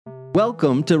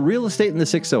Welcome to Real Estate in the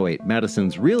 608,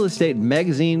 Madison's real estate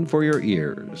magazine for your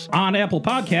ears. On Apple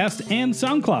Podcast and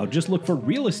SoundCloud, just look for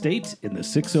Real Estate in the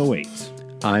 608.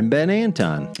 I'm Ben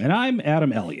Anton. And I'm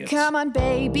Adam Elliott. Come on,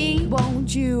 baby,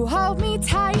 won't you hold me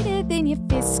tighter than your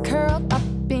fists curled up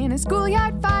in a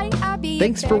schoolyard fight? I'll be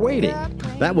Thanks for waiting.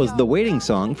 That was the waiting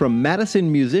song from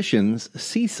Madison musicians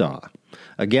Seesaw.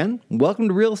 Again, welcome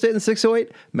to Real Estate in the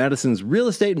 608, Madison's real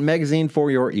estate magazine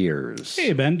for your ears.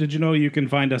 Hey, Ben, did you know you can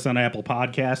find us on Apple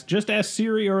Podcast? Just ask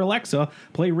Siri or Alexa,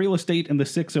 play Real Estate in the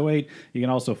 608. You can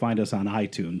also find us on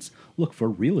iTunes. Look for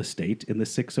Real Estate in the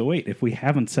 608 if we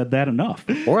haven't said that enough.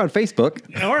 Or on Facebook.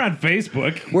 Or on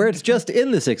Facebook. Where it's just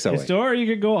in the 608. Or you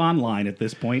could go online at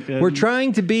this point. We're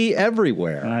trying to be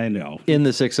everywhere. I know. In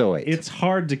the 608. It's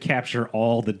hard to capture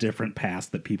all the different paths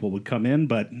that people would come in,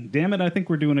 but damn it, I think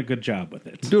we're doing a good job with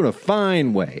it. Doing a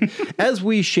fine way. As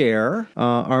we share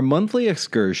our monthly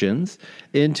excursions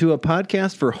into a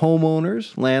podcast for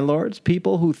homeowners, landlords,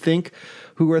 people who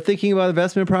are thinking about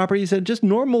investment properties, and just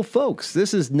normal folks.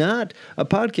 This is not a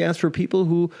podcast for people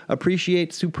who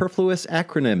appreciate superfluous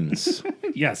acronyms.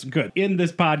 Yes, good. In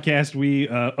this podcast, we,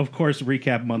 of course,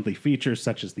 recap monthly features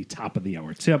such as the top of the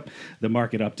hour tip, the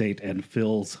market update, and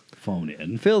Phil's phone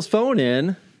in. Phil's phone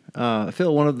in.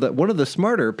 Phil, one of the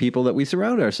smarter people that we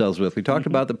surround ourselves with. We talked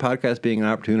about the podcast being an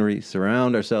opportunity to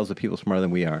surround ourselves with people smarter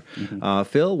than we are.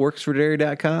 Phil works for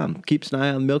dairy.com, keeps an eye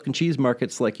on milk and cheese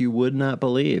markets like you would not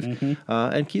believe,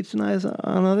 and keeps an eye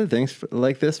on other things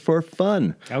like this for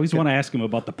fun. I always want to ask him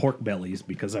about the pork bellies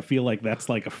because I feel like that's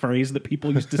like a phrase that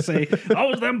people used to say,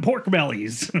 oh, them pork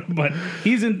bellies. But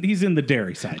he's in the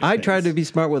dairy side. I tried to be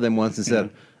smart with him once and said,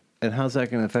 and how's that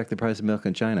going to affect the price of milk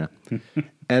in China?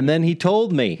 And then he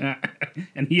told me.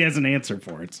 And he has an answer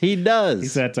for it. He does.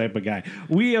 He's that type of guy.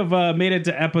 We have made it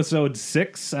to episode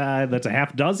 6. That's a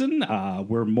half dozen.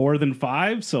 We're more than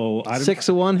 5. So 6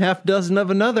 of one, half dozen of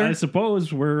another. I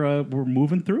suppose we're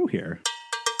moving through here.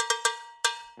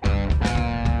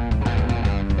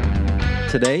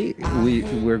 Today,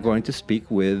 we're going to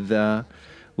speak with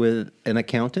an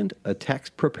accountant, a tax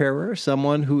preparer,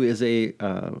 someone who is a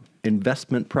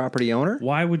investment property owner.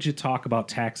 Why would you talk about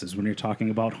taxes when you're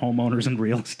talking about homeowners and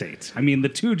real estate? I mean, the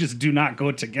two just do not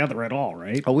go together at all,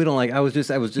 right? Oh, we don't like. I was just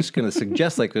going to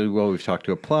suggest, like, well, we've talked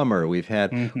to a plumber, we've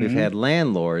had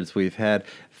landlords, we've had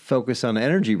focus on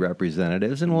energy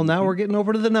representatives, and well, now we're getting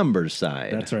over to the numbers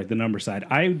side. That's right, the number side.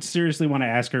 I seriously want to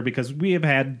ask her because we have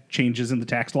had changes in the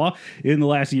tax law in the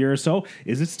last year or so.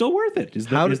 Is it still worth it? Is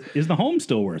the home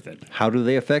still worth it? How do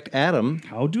they affect Adam?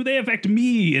 How do they affect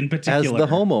me in particular? As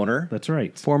the homeowner. That's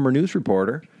right. Former news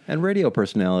reporter and radio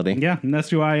personality. Yeah, and that's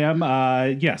who I am.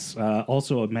 Yes,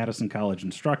 also a Madison College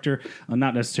instructor,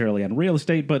 not necessarily on real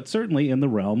estate, but certainly in the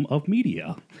realm of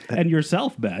media. And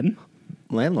yourself, Ben.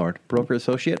 Landlord, broker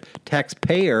associate,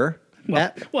 taxpayer.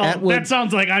 That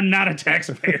sounds like I'm not a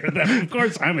taxpayer. Then of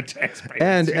course I'm a taxpayer.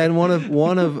 And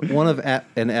one of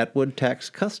an Atwood tax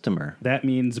customer. That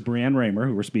means Brianne Raymer,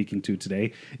 who we're speaking to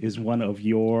today, is one of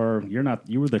you were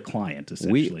the client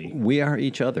essentially. We are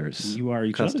each other's. You are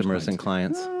each customers other's and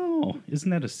clients. Oh, isn't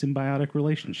that a symbiotic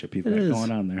relationship you've got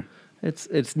going on there?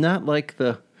 It's not like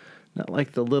the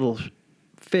little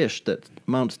fish that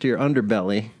mounts to your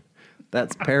underbelly.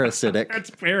 That's parasitic. That's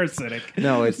parasitic.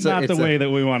 No, it's not the way that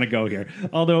we want to go here.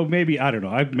 Although maybe, I don't know,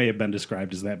 I may have been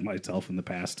described as that myself in the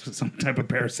past, some type of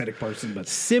parasitic person. But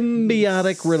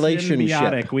symbiotic relationship.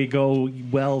 Symbiotic. We go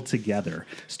well together.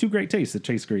 It's two great tastes that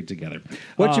taste great together.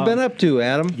 What you been up to,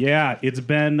 Adam? Yeah, it's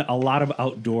been a lot of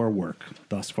outdoor work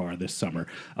thus far this summer.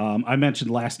 I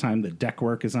mentioned last time that deck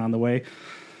work is on the way.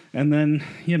 And then,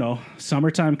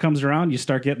 summertime comes around, you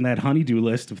start getting that honey-do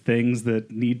list of things that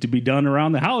need to be done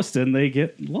around the house, and they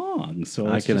get long. So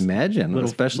I can imagine,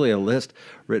 especially a list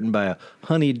written by a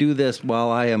honey, do this while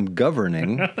I am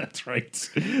governing. That's right.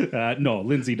 No,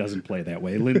 Lindsay doesn't play that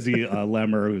way. Lindsay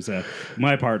Lemmer, who's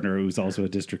my partner, who's also a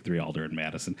District 3 alder in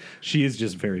Madison, she is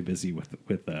just very busy with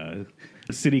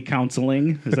city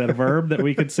counseling. Is that a verb that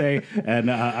we could say?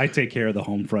 And I take care of the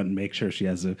home front and make sure she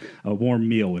has a warm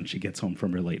meal when she gets home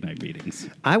from her late night meetings.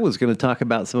 I was going to talk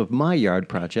about some of my yard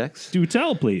projects. Do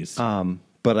tell, please.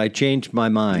 But I changed my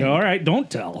mind. All right,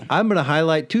 don't tell. I'm going to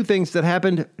highlight 2 things that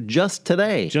happened just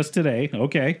today. Just today,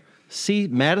 okay.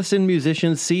 Madison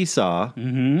musician Seesaw.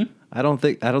 Mm-hmm. I don't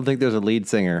think there's a lead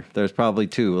singer. There's probably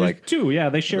 2. There's 2, yeah.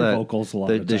 They share vocals a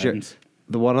lot of times.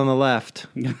 The one on the left.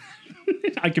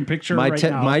 I can picture her right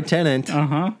now. My tenant.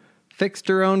 fixed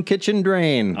her own kitchen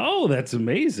drain. Oh, that's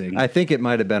amazing. I think it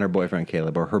might have been her boyfriend,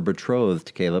 Caleb, or her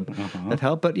betrothed, Caleb, that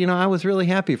helped. But, you know, I was really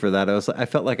happy for that. I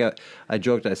felt like I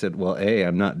joked. I said, well, A,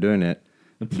 I'm not doing it.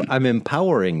 I'm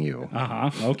empowering you.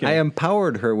 Okay. I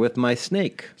empowered her with my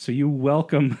snake. So you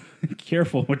welcome,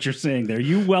 careful what you're saying there.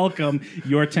 You welcome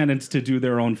your tenants to do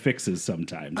their own fixes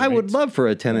sometimes. I would love for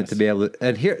a tenant to be able to.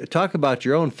 And here, talk about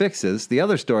your own fixes. The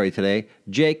other story today,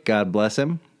 Jake, God bless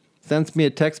him, sends me a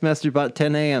text message about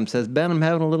 10 a.m. Says, Ben, I'm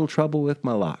having a little trouble with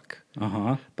my lock.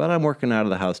 But I'm working out of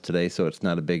the house today, so it's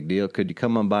not a big deal. Could you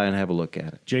come on by and have a look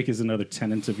at it? Jake is another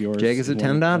tenant of yours. Jake is a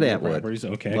tenant on Atwood.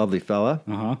 Okay. Lovely fella.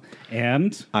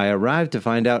 And I arrived to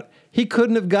find out he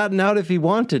couldn't have gotten out if he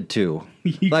wanted to.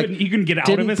 he couldn't get out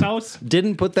of his house?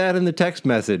 Didn't put that in the text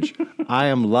message. I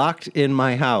am locked in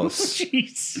my house.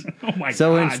 Jeez. Oh, my God.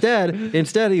 So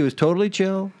instead, he was totally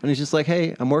chill. And he's just like,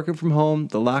 hey, I'm working from home.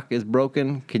 The lock is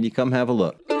broken. Can you come have a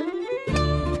look?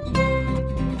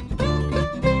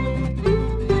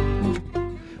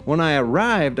 When I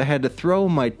arrived, I had to throw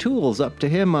my tools up to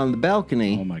him on the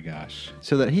balcony. Oh, my gosh.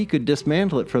 So that he could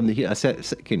dismantle it from the... I said,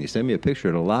 can you send me a picture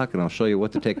of the lock and I'll show you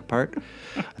what to take apart?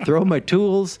 I throw my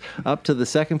tools up to the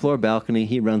second floor balcony.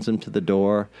 He runs them to the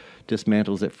door,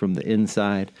 dismantles it from the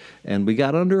inside, and we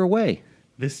got underway.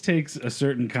 This takes a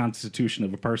certain constitution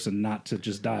of a person not to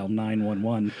just dial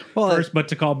 911 first, but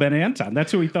to call Ben Anton.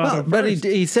 That's who he thought of but first.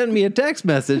 he sent me a text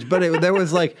message, but there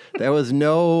was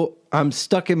no I'm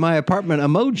stuck in my apartment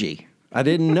emoji. I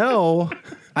didn't know.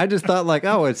 I just thought like,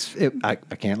 I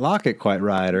can't lock it quite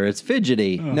right, or it's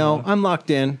fidgety. No, I'm locked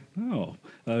in. Oh.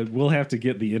 We'll have to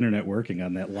get the internet working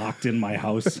on that locked in my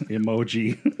house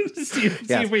emoji. see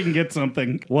if we can get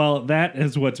something. Well, that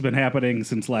is what's been happening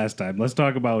since last time. Let's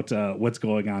talk about what's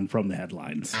going on from the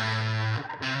headlines.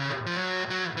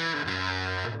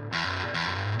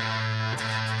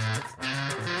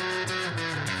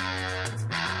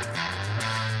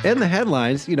 In the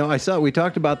headlines, we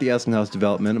talked about the Essen House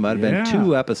development. It might have been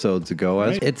 2 episodes ago.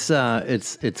 Right.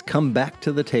 It's come back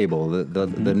to the table.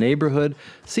 The neighborhood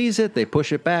sees it, they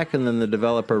push it back, and then the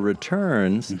developer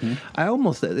returns.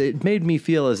 It made me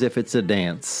feel as if it's a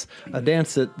dance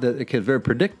that a very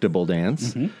predictable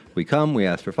dance. We come, we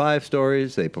ask for 5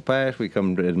 stories, they pass, we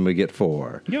come and we get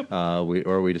 4. Yep.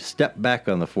 We just step back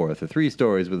on the 4th, or 3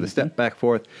 stories with a step back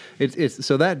 4th.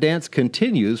 So that dance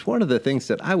continues. One of the things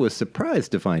that I was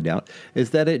surprised to find out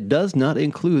is that it does not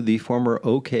include the former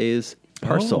OK's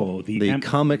parcel. The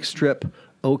comic strip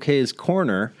OK's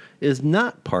Corner is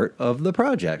not part of the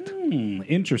project.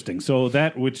 Interesting. So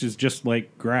that, which is just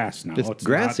like grass now. It's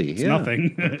grassy. It's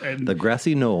nothing. The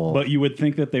grassy knoll. But you would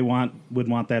think that they would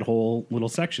want that whole little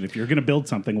section. If you're going to build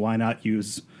something, why not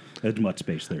use as much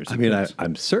space there as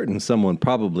I'm certain someone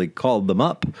probably called them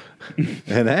up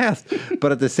and asked,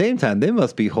 but at the same time, they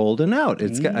must be holding out.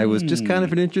 It was just kind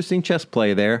of an interesting chess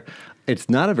play there. It's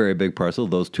not a very big parcel,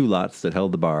 those 2 lots that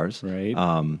held the bars. Right.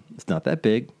 It's not that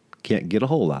big. Can't get a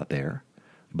whole lot there.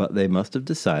 But they must have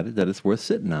decided that it's worth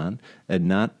sitting on and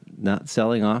not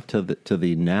selling off to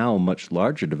the now much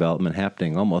larger development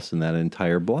happening almost in that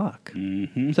entire block.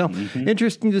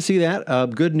 Interesting to see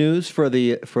that. Good news for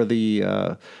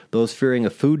those fearing a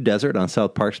food desert on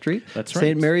South Park Street. That's right.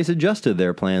 St. Mary's adjusted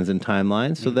their plans and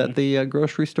timelines so that the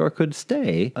grocery store could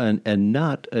stay and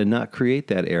not create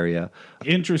that area.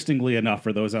 Interestingly enough,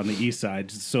 for those on the east side,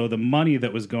 so the money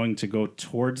that was going to go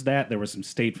towards that, there was some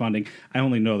state funding. I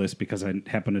only know this because I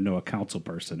happen to know a council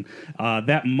person.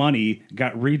 That money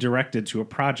got redirected to a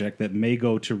project that may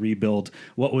go to rebuild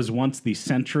what was once the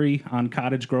Century on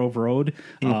Cottage Grove Road.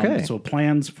 So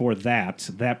plans for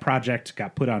that project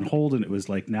got put on hold, and it was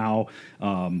like now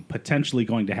potentially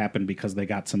going to happen because they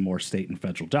got some more state and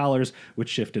federal dollars, which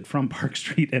shifted from Park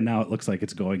Street, and now it looks like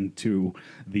it's going to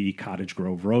the Cottage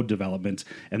Grove Road development.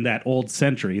 And that old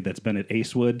Century that's been at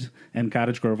Acewood and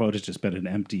Cottage Grove Road has just been an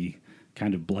empty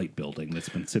kind of blight building that's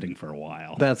been sitting for a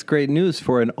while. That's great news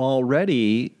for an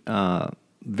already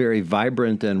very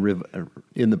vibrant and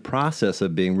in the process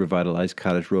of being revitalized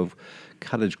Cottage Grove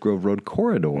Road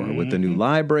corridor with the new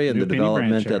library and the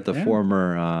development at the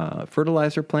former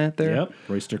fertilizer plant there. Yep,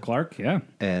 Royster Clark, yeah.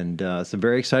 And some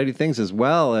very exciting things, as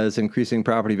well as increasing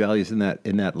property values in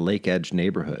that Lake Edge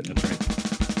neighborhood. That's right.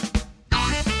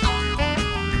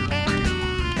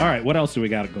 All right, what else do we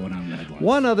got going on in the headlines?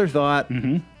 One other thought.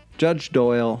 Judge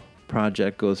Doyle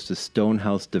project goes to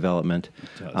Stonehouse Development.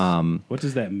 It does. What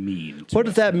does that mean? What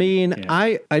does that mean?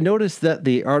 Yeah. I noticed that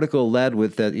the article led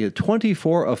with that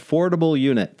 24 affordable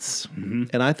units,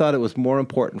 and I thought it was more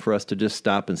important for us to just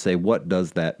stop and say, what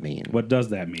does that mean? What does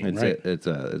that mean?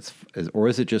 Or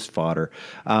is it just fodder?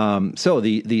 So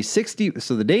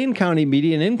the Dane County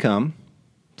median income,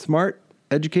 smart,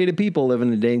 educated people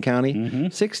living in Dane County,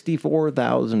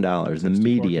 $64,000, the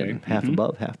median, half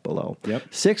above, half below.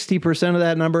 Yep. 60% of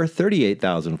that number,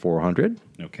 $38,400.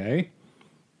 Okay.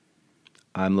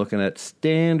 I'm looking at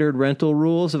standard rental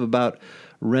rules of about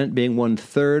rent being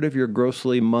 1/3 of your gross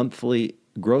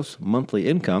monthly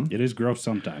income. It is gross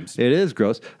sometimes. It is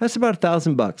gross. That's about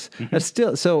 $1,000. That's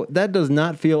still, so that does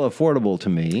not feel affordable to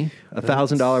me.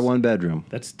 $1,000 one bedroom.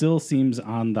 That still seems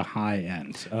on the high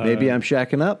end. Maybe I'm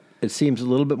shacking up. It seems a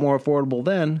little bit more affordable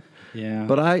then. Yeah.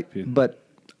 But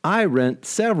I rent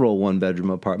several one-bedroom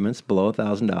apartments below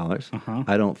 $1,000.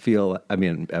 I don't feel. I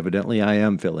mean, evidently, I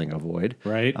am filling a void.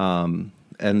 Right.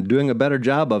 And doing a better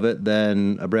job of it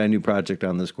than a brand new project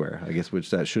on the square. I guess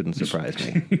that shouldn't surprise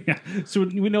me. Yeah. So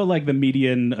we know like the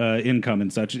median income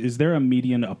and such. Is there a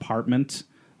median apartment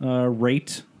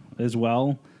rate as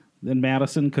well in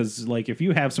Madison? Because like if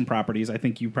you have some properties, I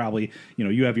think you probably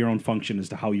you have your own function as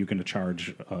to how you're going to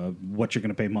charge what you're going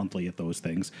to pay monthly at those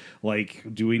things. Like,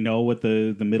 do we know what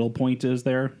the middle point is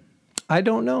there? I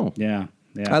don't know. Yeah.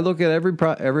 Yeah. I look at every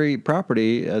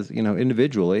property as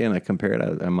individually, and I compare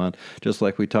it. I'm on just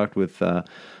like we talked with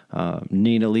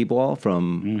Nina Liebwall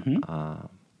from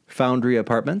Foundry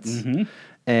Apartments,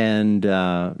 and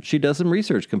she does some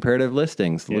research, comparative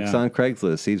listings, looks on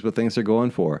Craigslist, sees what things are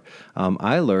going for.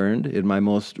 I learned in my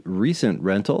most recent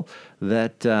rental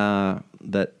that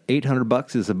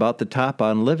 $800 is about the top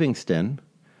on Livingston.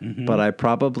 But I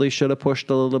probably should have pushed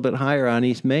a little bit higher on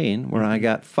East Main, where I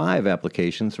got 5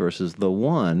 applications versus the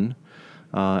one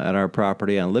at our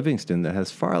property on Livingston that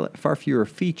has far fewer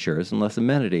features and less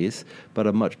amenities, but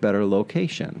a much better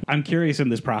location. I'm curious in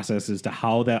this process as to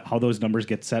how those numbers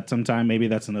get set sometime. Maybe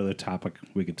that's another topic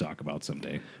we could talk about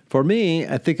someday. For me,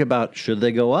 I think about should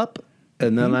they go up,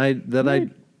 and then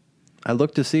I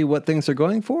look to see what things are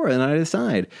going for, and I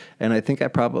decide. And I think I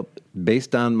probably,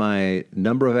 based on my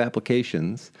number of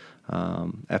applications,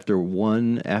 after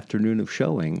one afternoon of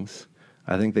showings,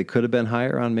 I think they could have been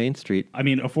higher on Main Street. I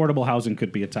mean, affordable housing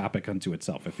could be a topic unto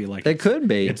itself. I feel like it could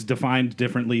be. It's defined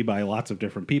differently by lots of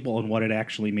different people and what it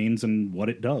actually means and what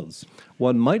it does.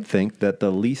 One might think that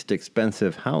the least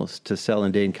expensive house to sell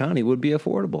in Dane County would be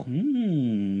affordable.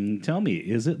 Tell me,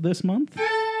 is it this month?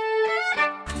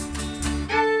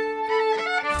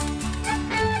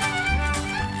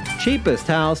 Cheapest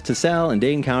house to sell in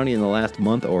Dane County in the last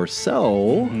month or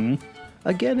so.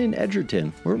 Again in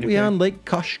Edgerton. Weren't we on Lake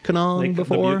Koshkonong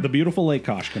before? The beautiful Lake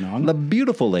Koshkonong. The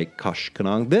beautiful Lake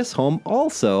Koshkonong. This home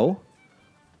also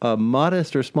a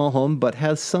modest or small home, but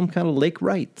has some kind of lake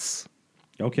rights.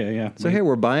 Okay, yeah. So here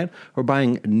we're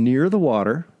buying near the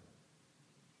water.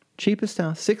 Cheapest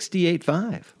house,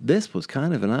 $68,500. This was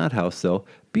kind of an odd house, though.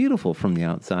 Beautiful from the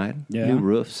outside. Yeah. New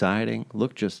roof, siding.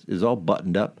 Look, is all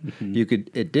buttoned up.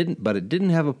 It didn't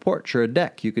have a porch or a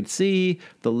deck. You could see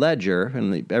the ledger,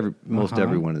 and most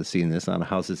everyone has seen this on a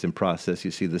house that's in process.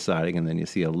 You see the siding, and then you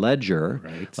see a ledger.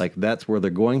 Right. Like that's where they're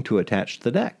going to attach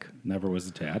the deck. Never was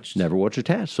attached. Never was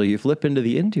attached. So you flip into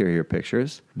the interior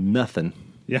pictures, nothing.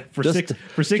 Yeah, for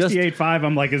 $68,500,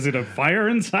 I'm like, is it a fire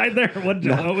inside there? What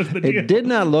was the deal? It did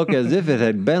not look as if it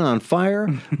had been on fire,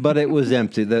 but it was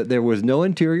empty. There was no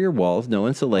interior walls, no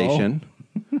insulation.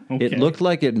 Okay. It looked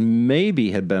like it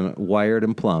maybe had been wired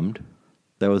and plumbed.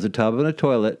 There was a tub and a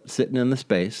toilet sitting in the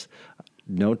space.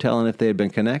 No telling if they had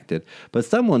been connected. But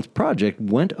someone's project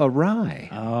went awry.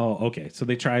 Oh, okay. So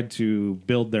they tried to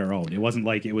build their own. It wasn't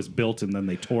like it was built and then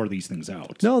they tore these things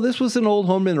out. No, this was an old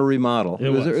home in a remodel. It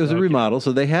was a remodel,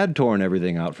 so they had torn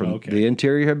everything out from the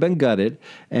interior had been gutted,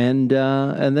 and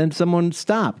then someone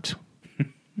stopped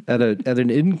at an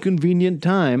inconvenient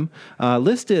time,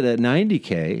 listed at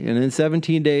 $90K, and in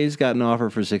 17 days got an offer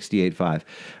for $68,500.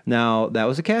 Now that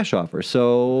was a cash offer.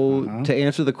 So to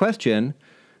answer the question,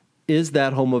 is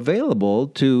that home available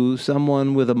to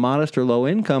someone with a modest or low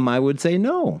income? I would say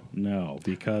no. No,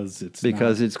 because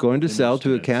it's going to sell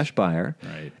to a cash buyer.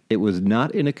 Right. It was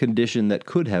not in a condition that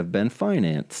could have been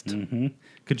financed. Mm-hmm.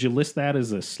 Could you list that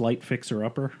as a slight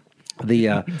fixer-upper?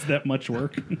 Is that much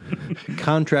work?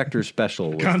 Contractor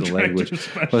special was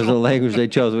the language they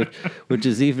chose, which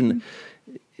is even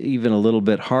a little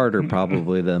bit harder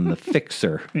probably than the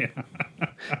fixer. Yeah.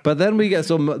 But then we get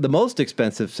the most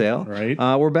expensive sale. Right.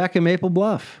 We're back in Maple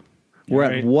Bluff. We're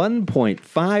at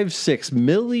 $1.56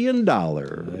 million.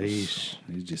 Nice.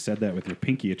 You just said that with your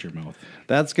pinky at your mouth.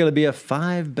 That's going to be a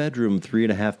 5-bedroom,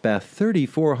 3.5-bath,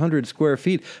 3,400 square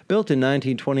feet, built in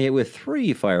 1928 with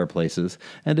 3 fireplaces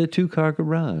and a 2-car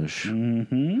garage.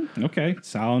 Mm-hmm. Okay.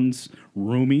 Sounds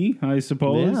roomy, I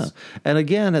suppose. Yeah. And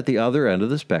again, at the other end of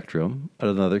the spectrum,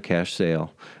 another cash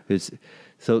sale. That's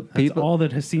all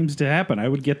that seems to happen. I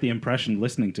would get the impression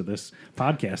listening to this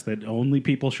podcast that only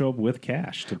people show up with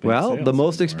cash to pay sales the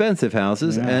most anymore. expensive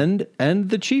houses and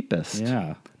the cheapest.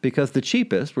 Yeah. Because the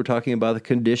cheapest, we're talking about the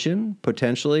condition,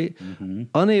 potentially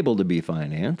unable to be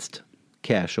financed,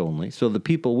 cash only. So the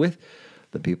people with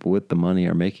the money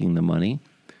are making the money.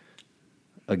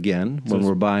 Again, when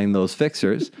we're buying those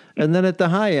fixers. And then at the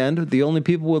high end, the only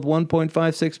people with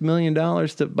 $1.56 million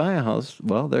to buy a house,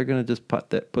 well, they're going to just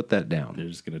put that down. They're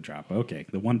just going to drop. Okay,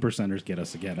 the 1%ers get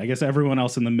us again. I guess everyone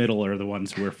else in the middle are the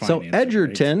ones who are financing. So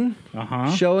Edgerton,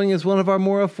 right? showing as one of our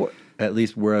more at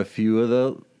least where a few of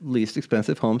the least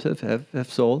expensive homes have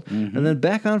sold. Mm-hmm. And then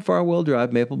back on Farwell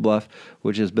Drive, Maple Bluff,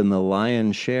 which has been the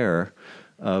lion's share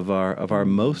of our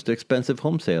most expensive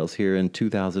home sales here in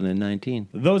 2019.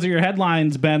 Those are your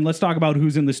headlines, Ben. Let's talk about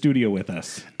who's in the studio with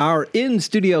us. Our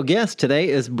in-studio guest today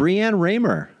is Breanne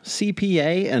Raymer,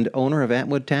 CPA and owner of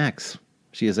Atwood Tax.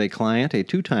 She is a client, a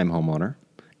two-time homeowner,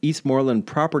 Eastmoreland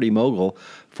property mogul,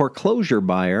 foreclosure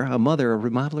buyer, a mother, a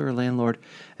remodeler, a landlord,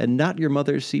 and not your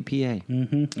mother's CPA.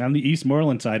 Mm-hmm. On the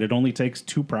Eastmoreland side, it only takes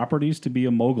 2 properties to be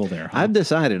a mogul there. Huh? I've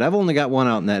decided. I've only got one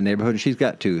out in that neighborhood, and she's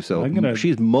got 2, so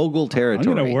she's mogul territory.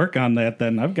 I'm going to work on that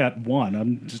then. I've got 1.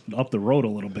 I'm just up the road a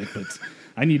little bit, but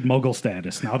I need mogul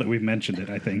status now that we've mentioned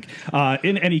it, I think.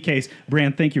 In any case,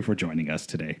 Breanne, thank you for joining us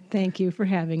today. Thank you for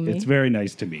having me. It's very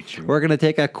nice to meet you. We're going to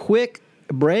take a quick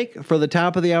break for the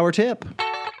top of the hour tip.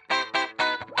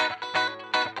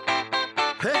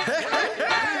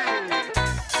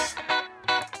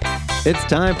 It's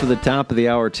time for the top of the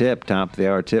hour tip. Top of the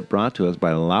hour tip brought to us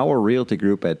by Lauer Realty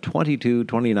Group at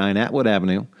 2229 Atwood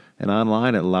Avenue and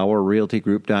online at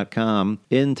lauerrealtygroup.com.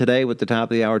 In today with the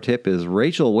top of the hour tip is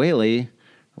Rachel Whaley.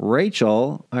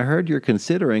 Rachel, I heard you're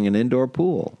considering an indoor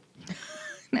pool.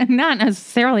 Not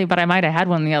necessarily, but I might have had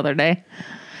one the other day.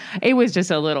 It was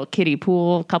just a little kiddie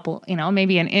pool,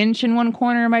 maybe an inch in one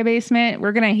corner of my basement.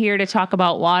 We're going to here to talk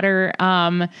about water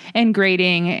and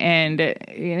grading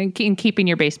and keeping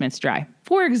your basements dry.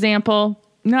 For example,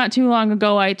 not too long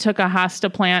ago, I took a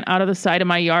hosta plant out of the side of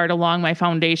my yard along my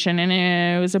foundation, and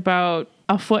it was about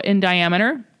a foot in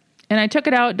diameter. And I took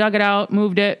it out, dug it out,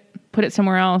 moved it, put it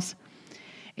somewhere else,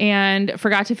 and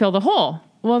forgot to fill the hole.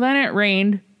 Well, then it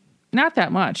rained, not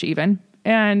that much even.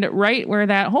 And right where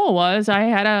that hole was, I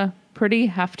had a pretty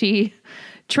hefty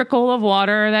trickle of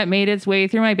water that made its way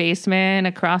through my basement,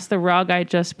 across the rug I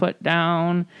just put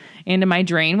down into my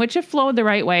drain, which it flowed the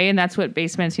right way. And that's what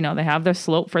basements, they have the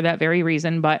slope for that very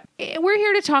reason. But we're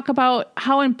here to talk about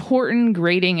how important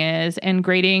grading is, and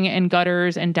grading and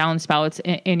gutters and downspouts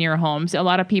in your homes. A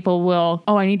lot of people will,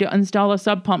 I need to install a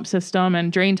sub pump system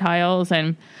and drain tiles.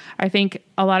 And I think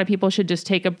a lot of people should just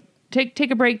take a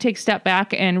break, take a step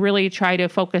back, and really try to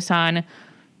focus on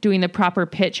doing the proper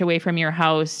pitch away from your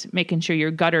house, making sure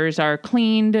your gutters are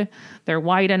cleaned, they're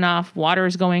wide enough,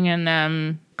 water's going in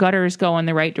them, gutters go in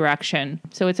the right direction.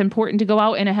 So it's important to go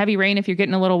out in a heavy rain. If you're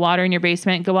getting a little water in your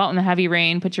basement, go out in the heavy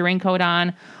rain, put your raincoat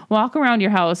on, walk around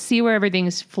your house, see where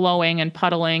everything's flowing and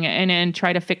puddling, and then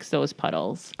try to fix those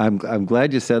puddles. I'm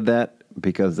glad you said that,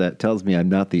 because that tells me I'm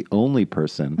not the only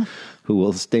person who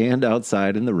will stand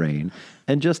outside in the rain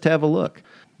and just have a look.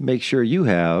 Make sure you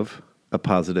have a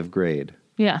positive grade.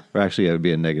 Yeah. Or actually, it would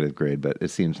be a negative grade, but it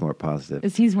seems more positive.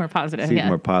 It seems more positive, Seems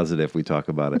more positive if we talk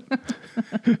about it.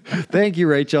 Thank you,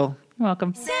 Rachel. You're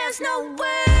welcome. There's no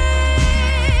way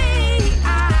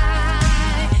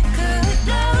I could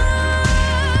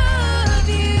love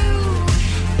you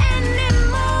anymore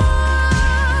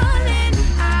than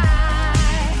I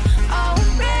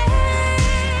already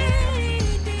do.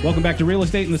 Welcome back to Real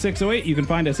Estate in the 608. You can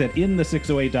find us at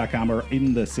inthe608.com or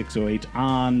in the 608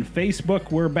 on Facebook.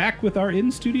 We're back with our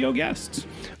in-studio guests.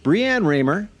 Breanne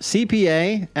Raymer,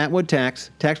 CPA, Atwood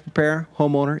Tax, tax preparer,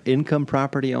 homeowner, income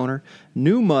property owner,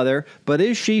 new mother, but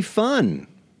is she fun?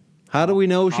 How do we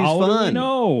know she's How fun? do we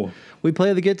know? We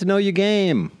play the Get to Know You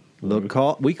game. We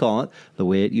call it The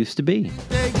Way It Used to Be.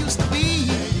 There used to be,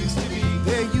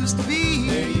 there used to be,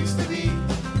 there used to be,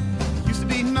 used to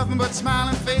be nothing but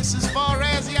smiling faces far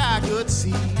as the eye could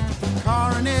see.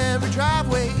 Car in every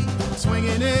driveway,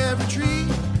 swinging every tree.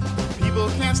 People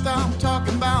can't stop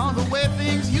talking about the way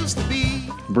things used to be.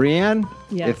 Breanne,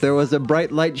 Yes. if there was a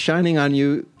bright light shining on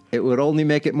you, it would only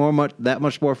make it that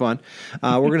much more fun.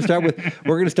 We're going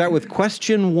to start with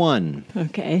question 1.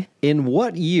 Okay. In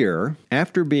what year,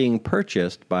 after being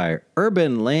purchased by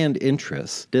Urban Land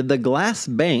Interests, did the Glass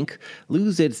Bank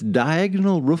lose its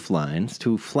diagonal roof lines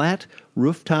to flat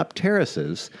rooftop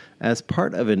terraces as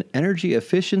part of an energy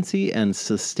efficiency and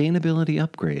sustainability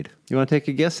upgrade? You want to take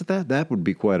a guess at that? That would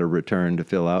be quite a return to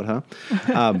fill out, huh?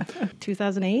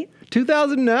 2008?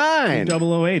 2009.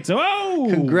 008. So,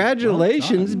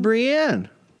 Congratulations, Breanne.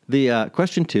 The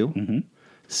question 2.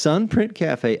 Sun Print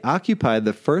Cafe occupied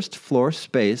the first floor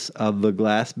space of the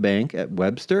Glass Bank at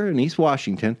Webster and East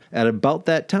Washington at about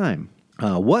that time.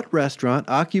 What restaurant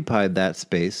occupied that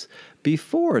space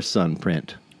before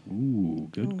Sunprint? Ooh,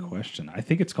 good question. I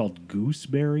think it's called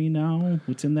Gooseberry now.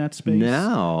 What's in that space?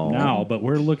 Now, but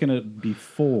we're looking at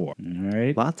before. All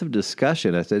right. lots of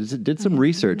discussion. I did some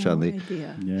research on the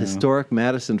idea. Yeah. Historic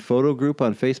Madison Photo Group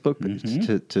on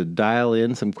Facebook to dial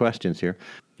in some questions here.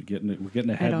 We're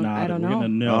getting a head I nod. don't We're getting a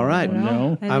know. no. All right. No. I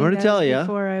I'm think gonna that tell was ya.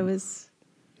 Before I was,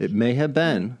 It may have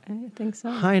been I think so.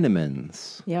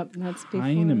 Heinemann's. Yep, that's before.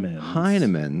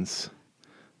 Heinemann's.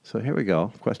 So here we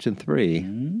go. Question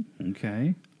 3.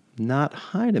 Okay. Not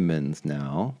Heinemann's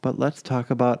now, but let's talk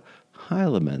about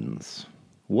Heilemann's.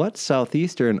 What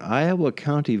southeastern Iowa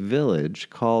County village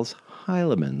calls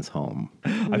Heilemann's home?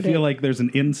 I feel like there's an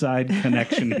inside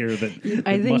connection here that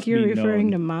I think must you're be referring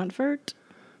to known. Montfort.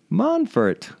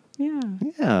 Montfort. Yeah.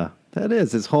 Yeah, that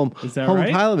is. It's home, Is that home right?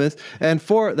 of Heilemann's. And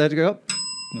for that go.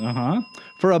 Uh-huh.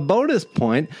 For a bonus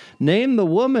point, name the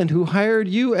woman who hired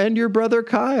you and your brother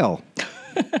Kyle.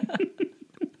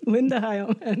 Linda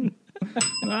Heilman.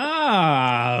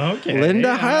 Ah, okay.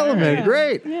 Linda All Heilemann, right.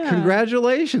 great! Yeah.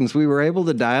 Congratulations. We were able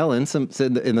to dial in some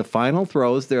in the final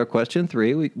throws there. Question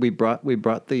 3, we brought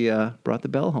the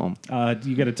bell home.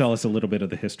 You got to tell us a little bit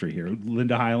of the history here.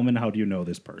 Linda Heilman, how do you know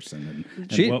this person?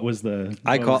 And She- what was the?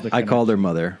 I called her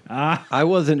mother. Ah. I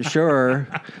wasn't sure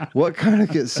what kind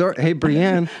of sort. Hey,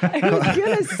 Brienne, I was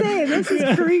gonna say this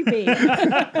is creepy.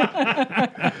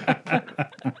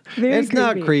 Very it's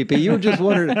not creepy. You were just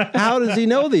wondering how does he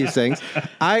know these things?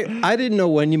 I didn't know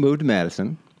when you moved to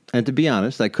Madison. And to be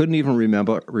honest, I couldn't even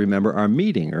remember our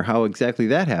meeting or how exactly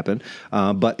that happened.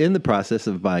 But in the process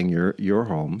of buying your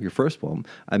home, your first home,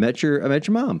 I met your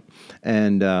mom,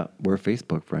 and we're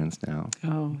Facebook friends now.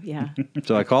 Oh yeah.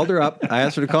 So I called her up. I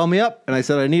asked her to call me up, and I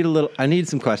said I need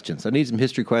some questions. I need some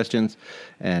history questions,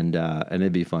 and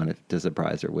it'd be fun to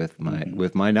surprise her with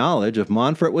my knowledge of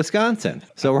Montfort, Wisconsin.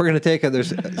 So we're going to take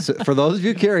for those of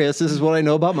you curious, this is what I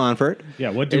know about Montfort.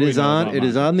 Yeah, what do it we is know on? about It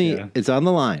is on the. Montfort? Yeah. It's on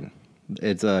the line.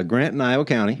 It's Grant in Iowa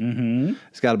County. Mm-hmm.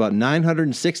 It's got about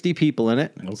 960 people in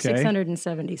it. Okay.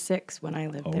 676 when I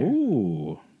lived there.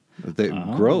 Oh. The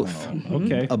growth.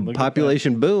 Okay. A Look at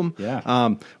population boom. Yeah.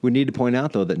 We need to point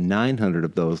out though that 900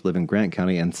 of those live in Grant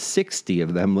County and 60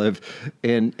 of them live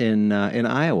in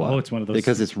Iowa. Oh, it's one of those-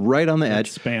 because it's right on the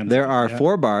edge. spans There it, are yeah.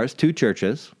 4 bars, 2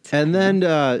 churches, and then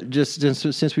just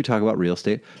since we talk about real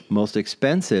estate, most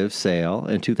expensive sale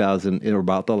in 2000 or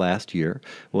about the last year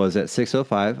was at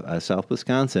 605 South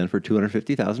Wisconsin for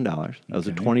 $250,000. That was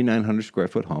a 2,900 square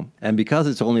foot home, and because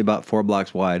it's only about 4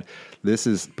 blocks wide, this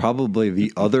is probably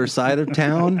the other side of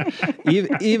town,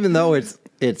 even though it's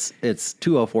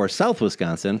 204 South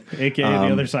Wisconsin, AKA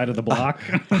the other side of the block.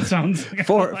 Sounds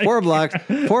four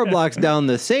blocks down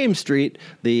the same street.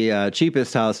 The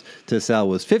cheapest house to sell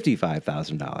was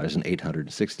 $55,000, an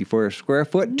 864 square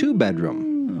foot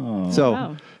 2-bedroom.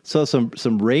 So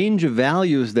some range of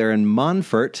values there in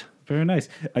Montfort. Very nice.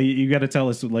 You got to tell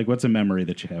us, like, what's a memory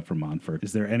that you have from Montfort?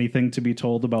 Is there anything to be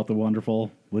told about the wonderful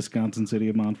Wisconsin city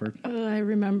of Montfort? I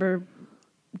remember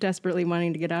desperately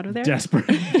wanting to get out of there.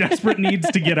 Desperate needs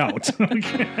to get out.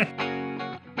 Okay.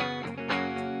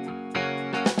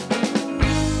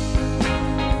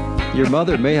 Your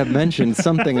mother may have mentioned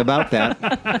something about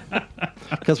that.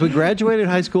 Because we graduated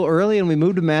high school early and we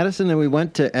moved to Madison and we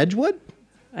went to Edgewood.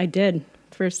 I did.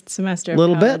 First semester of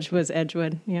Little bit? college was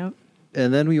Edgewood. Yep.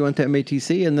 And then we went to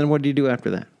MATC. And then what did you do after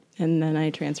that? And then I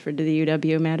transferred to the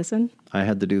UW-Madison. I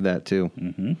had to do that too.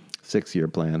 6-year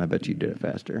plan. I bet you did it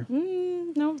faster.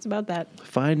 No, it's about that.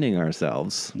 Finding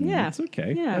ourselves. Yeah. It's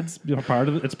okay. Yeah. That's part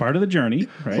of it's part of the journey,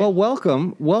 right? Well,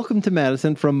 welcome to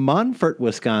Madison from Montfort,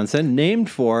 Wisconsin, named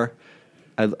for.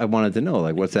 I wanted to know,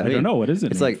 like, what's that? I don't mean? know. What is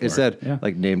it It's named like it for? said, Yeah.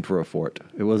 like named for a fort.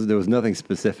 There was nothing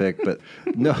specific, but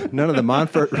none of the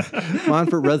Montfort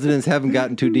residents haven't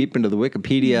gotten too deep into the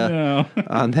Wikipedia No.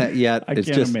 on that yet. I It's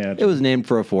can't just imagine. it was named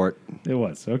for a fort. It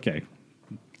was. Okay.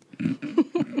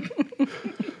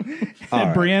 All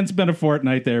right. Brienne spent a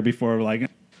fortnight there before, like,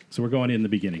 so we're going in the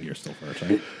beginning here still first,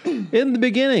 right? In the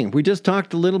beginning, we just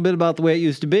talked a little bit about the way it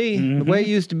used to be. Mm-hmm. The way it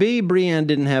used to be, Brienne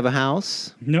didn't have a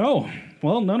house. No.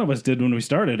 Well, none of us did when we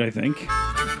started, I think.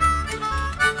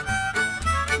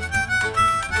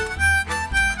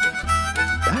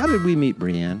 How did we meet,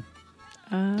 Brienne?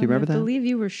 Do you remember I that? believe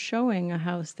you were showing a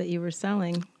house that you were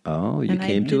selling. Oh, you and I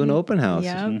came to an didn't- open house.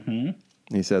 Yep.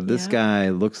 He said, "This Yeah. guy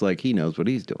looks like he knows what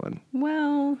he's doing."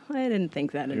 Well, I didn't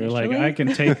think that You're initially. like,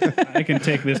 I can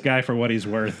take this guy for what he's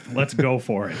worth. Let's go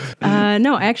for it.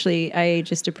 No, actually, I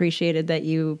just appreciated that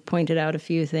you pointed out a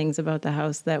few things about the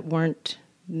house that weren't.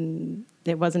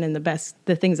 It wasn't in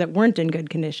the things that weren't in good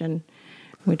condition,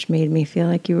 which made me feel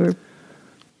like you were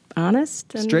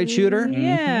honest. And, Straight shooter?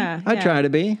 Yeah. I yeah. try to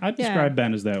be. I'd describe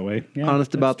Ben as that way. Yeah,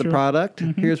 Honest that's about the true. product.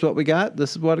 Here's what we got.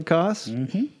 This is what it costs.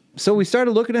 So we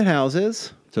started looking at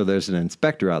houses. So there's an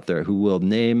inspector out there who will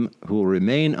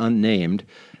remain unnamed,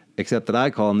 except that I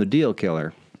call him the deal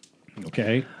killer.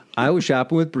 Okay. I was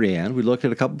shopping with Brienne. We looked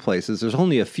at a couple places. There's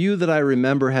only a few that I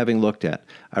remember having looked at.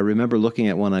 I remember looking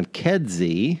at one on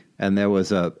Kedzie, and there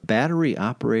was a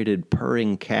battery-operated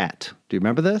purring cat. Do you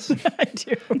remember this? I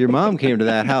do. Your mom came to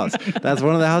that house. That's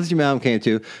one of the houses your mom came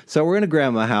to. So we're in a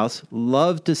grandma house.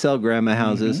 Love to sell grandma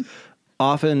houses.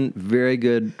 Often very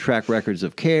good track records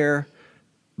of care.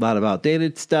 A lot of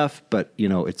outdated stuff, but,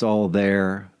 it's all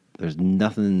there. There's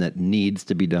nothing that needs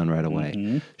to be done right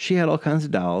away. She had all kinds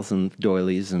of dolls and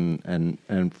doilies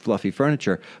and fluffy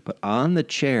furniture, but on the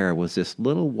chair was this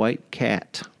little white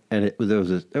cat, and there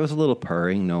was a little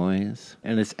purring noise,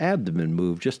 and its abdomen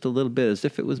moved just a little bit as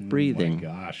if it was breathing. Oh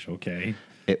my gosh. Okay.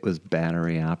 It was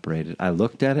battery operated. I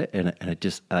looked at it, and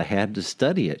I had to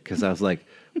study it because I was like,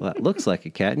 well, that looks like a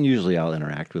cat, and usually I'll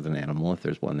interact with an animal if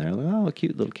there's one there. Like, oh, a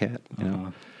cute little cat,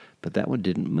 But that one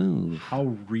didn't move.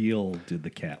 How real did the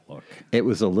cat look? It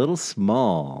was a little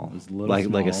small, It was a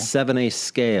little like a small. 7/8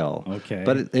 scale. Okay.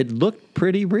 But it looked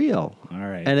pretty real. All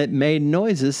right. And it made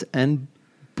noises and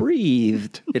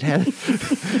breathed. It had.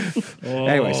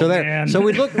 Anyway, so there. man. So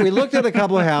we looked at a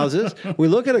couple of houses.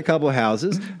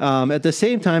 At the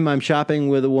same time, I'm shopping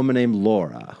with a woman named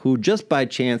Laura, who just by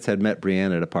chance had met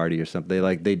Brienne at a party or something.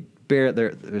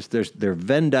 Their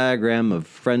Venn diagram of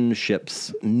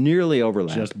friendships nearly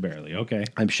overlap. Just barely. Okay.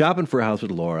 I'm shopping for a house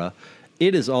with Laura.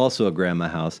 It is also a grandma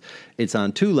house. It's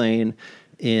on 2 Lane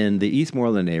in the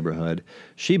Eastmoreland neighborhood.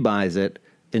 She buys it.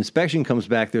 Inspection comes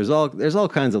back. There's all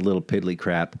kinds of little piddly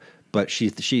crap, but she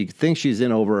thinks she's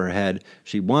in over her head.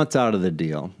 She wants out of the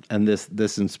deal. And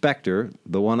this inspector,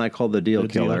 the one I call the deal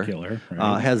killer,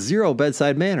 right. has zero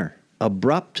bedside manner.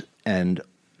 Abrupt and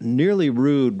nearly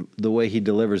rude the way he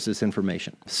delivers this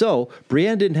information. So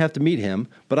Brienne didn't have to meet him,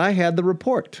 but I had the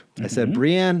report. I said,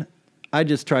 Brienne, I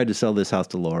just tried to sell this house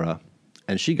to Laura,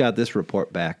 and she got this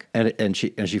report back, and she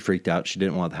freaked out. She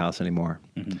didn't want the house anymore.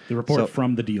 The report So-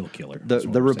 from the deal killer. The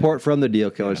report from the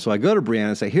deal killer. So I go to Brienne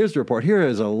and say, here's the report. Here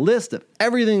is a list of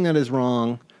everything that is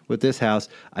wrong with this house.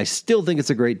 I still think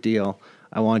it's a great deal.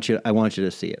 I want you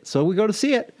to see it. So we go to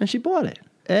see it, and she bought it.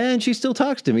 And she still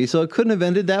talks to me, so it couldn't have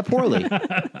ended that poorly.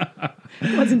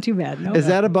 It wasn't too bad. No. Is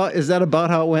that about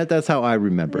how it went? That's how I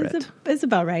remember it. It's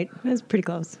about right. It's pretty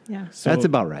close. Yeah. That's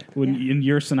about right. When in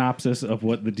your synopsis of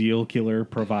what the deal killer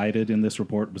provided in this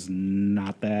report was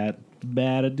not that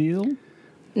bad a deal?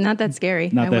 Not that scary.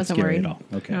 Not I that wasn't scary worried. at all.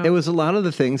 Okay. No. It was a lot of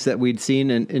the things that we'd seen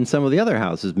in some of the other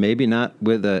houses, maybe not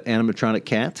with an animatronic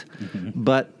cat,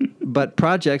 but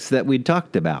projects that we'd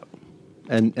talked about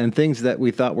and things that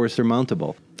we thought were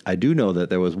surmountable. I do know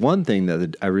that there was one thing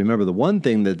I remember the one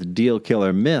thing that the deal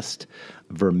killer missed,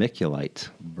 vermiculite.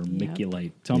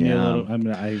 Vermiculite. Tell me a Yeah. little. I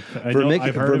know I've heard of it,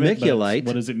 but Vermiculite.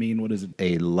 what does it mean? What is it?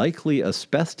 A likely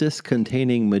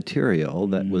asbestos-containing material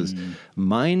that was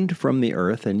mined from the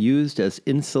earth and used as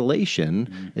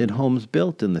insulation in homes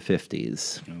built in the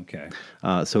 50s. Okay.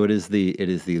 So it is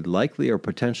the likely or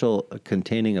potential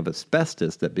containing of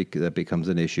asbestos that becomes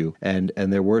an issue, and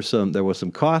there was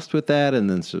some cost with that, and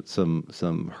then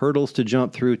some hurdles to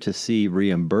jump through to see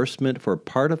reimbursement for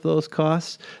part of those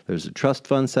costs. There's a trust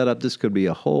fund set up. This could be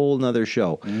a whole nother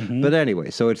show, but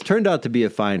anyway, so it's turned out to be a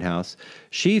fine house.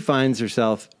 She finds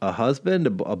herself a husband,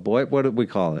 a boy. What do we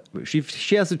call it?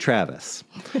 She has a Travis,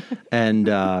 and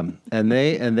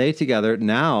they together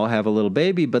now have a little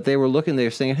baby. But they were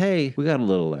saying, hey, we got a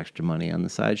little extra money on the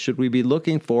side. Should we be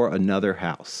looking for another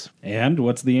house? And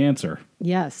what's the answer?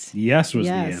 Yes. Yes was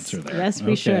the answer there. Yes,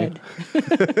 we should.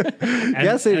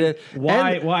 Yes, they did.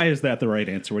 Why is that the right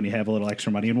answer when you have a little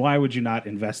extra money? And why would you not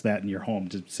invest that in your home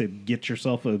to say get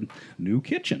yourself a new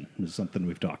kitchen? This is something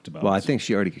we've talked about. Well, I think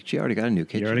she already got a new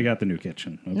kitchen. you already got the new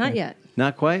kitchen. Okay. Not yet.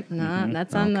 Not quite. No,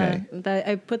 that's on Okay.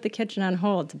 I put the kitchen on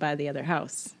hold to buy the other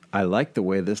house. I like the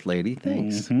way this lady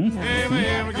thinks. Hey, we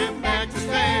ever get back to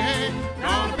stay?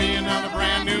 Gonna be another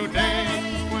brand new day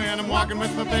when I'm walking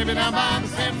with my baby down by the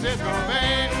San Francisco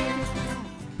Bay.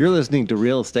 You're listening to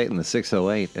Real Estate in the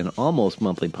 608, an almost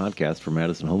monthly podcast for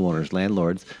Madison homeowners,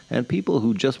 landlords, and people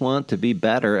who just want to be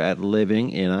better at living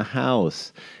in a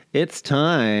house. It's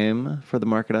time for the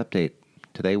market update.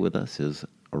 Today with us is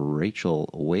Rachel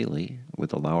Whaley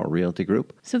with the Lauer Realty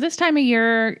Group. So this time of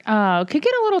year could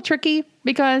get a little tricky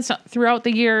because throughout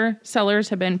the year, sellers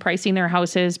have been pricing their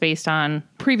houses based on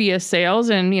previous sales.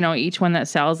 And, each one that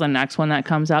sells, the next one that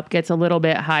comes up gets a little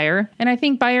bit higher. And I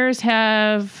think buyers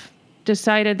have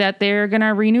decided that they're going to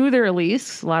renew their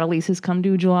lease. A lot of leases come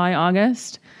due July,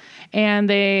 August. and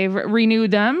they've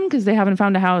renewed them because they haven't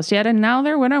found a house yet. And now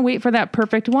they're going to wait for that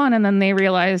perfect one. And then they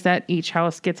realize that each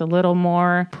house gets a little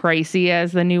more pricey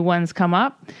as the new ones come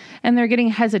up, and they're getting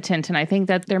hesitant. And I think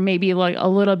that there may be like a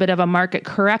little bit of a market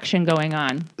correction going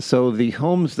on. So the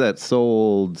homes that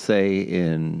sold, say,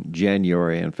 in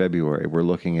January and February, we're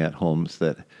looking at homes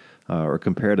that or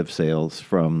comparative sales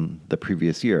from the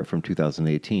previous year, from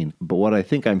 2018. But what I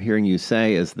think I'm hearing you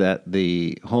say is that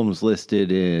the homes listed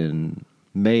in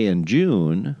May and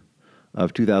June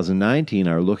of 2019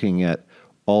 are looking at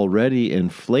already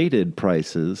inflated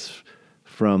prices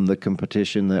from the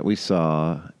competition that we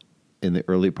saw in the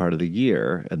early part of the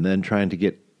year, and then trying to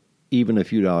get even a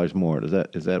few dollars more. Is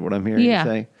that what I'm hearing you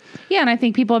say? Yeah, and I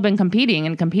think people have been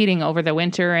competing over the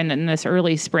winter and then this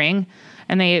early spring.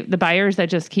 And the buyers that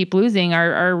just keep losing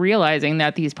are realizing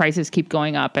that these prices keep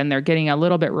going up, and they're getting a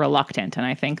little bit reluctant. And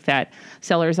I think that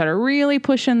sellers that are really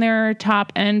pushing their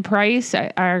top end price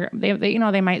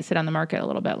they might sit on the market a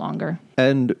little bit longer.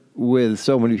 And with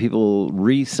so many people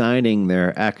re-signing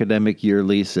their academic year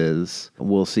leases,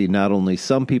 we'll see not only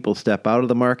some people step out of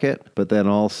the market, but then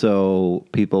also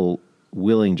people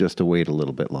willing just to wait a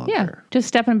little bit longer. Yeah, just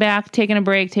stepping back, taking a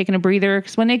break, taking a breather.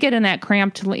 Because when they get in that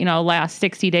cramped, last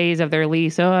 60 days of their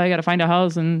lease, I got to find a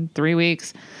house in 3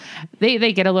 weeks,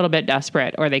 they get a little bit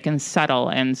desperate, or they can settle.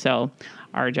 And so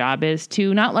our job is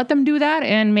to not let them do that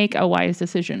and make a wise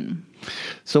decision.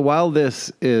 So while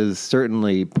this is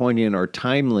certainly poignant or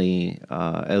timely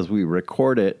as we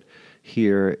record it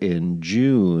here in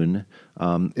June,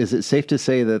 is it safe to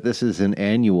say that this is an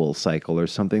annual cycle, or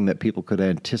something that people could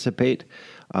anticipate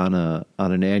on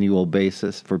an annual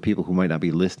basis for people who might not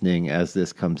be listening as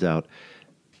this comes out?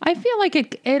 I feel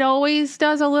like it always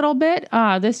does a little bit.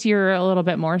 This year, a little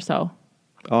bit more so.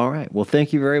 All right. Well,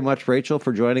 thank you very much, Rachel,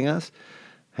 for joining us.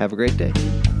 Have a great day.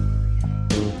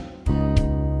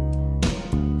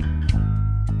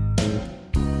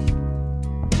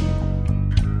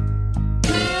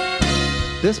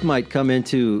 This might come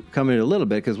into a little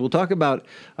bit, because we'll talk about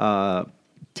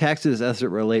taxes as it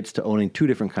relates to owning two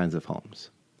different kinds of homes.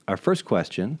 Our first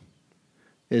question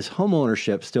is home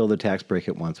ownership still the tax break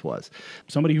it once was?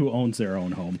 Somebody who owns their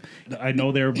own home, I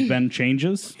know there have been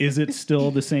changes. Is it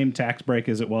still the same tax break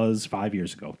as it was 5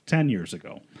 years ago, 10 years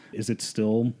ago? Is it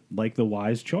still like the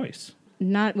wise choice?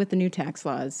 Not with the new tax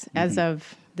laws. As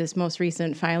of this most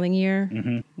recent filing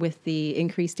year, with the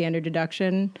increased standard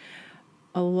deduction,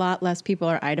 a lot less people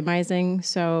are itemizing,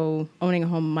 so owning a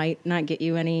home might not get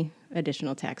you any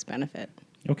additional tax benefit.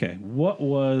 Okay.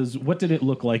 What did it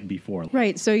look like before?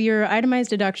 Right. So your itemized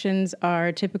deductions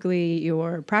are typically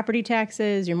your property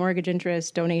taxes, your mortgage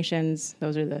interest, donations.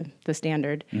 Those are the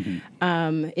standard.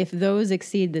 If those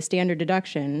exceed the standard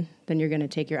deduction, then you're going to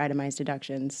take your itemized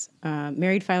deductions.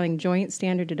 Married filing joint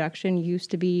standard deduction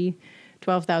used to be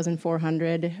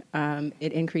 $12,400.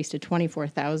 It increased to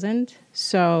 $24,000.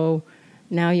 So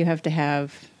now you have to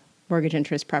have mortgage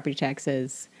interest, property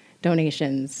taxes,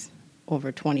 donations over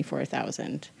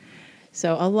 $24,000.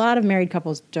 So a lot of married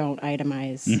couples don't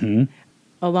itemize.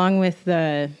 Along with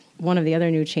one of the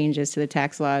other new changes to the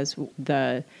tax laws,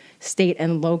 the state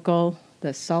and local,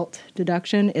 the SALT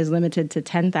deduction is limited to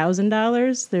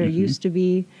 $10,000. There used to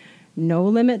be no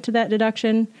limit to that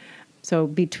deduction. So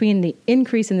between the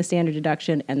increase in the standard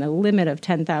deduction and the limit of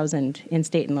 $10,000 in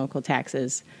state and local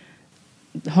taxes,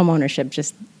 home ownership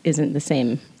just isn't the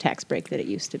same tax break that it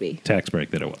used to be. Tax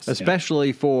break that it was.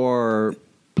 Especially for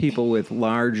people with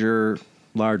larger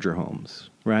homes,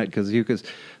 right? Because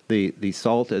the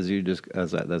SALT, that's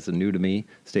new to me,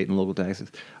 state and local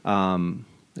taxes,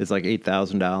 is like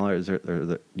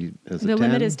 $8,000. The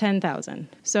limit is $10,000.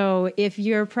 So if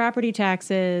your property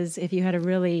taxes, if you had a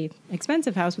really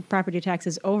expensive house with property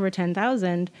taxes over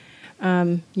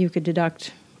 $10,000, you could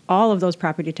deduct all of those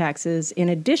property taxes in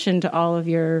addition to all of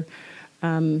your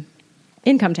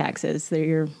income taxes,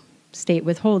 your state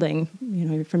withholding,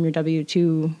 from your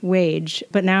W-2 wage.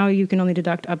 But now you can only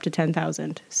deduct up to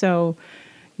 $10,000. So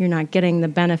you're not getting the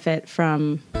benefit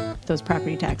from those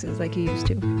property taxes like you used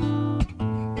to.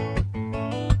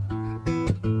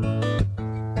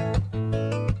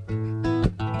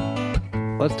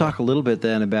 Let's talk a little bit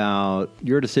then about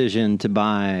your decision to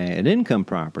buy an income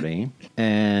property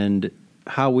and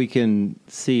how we can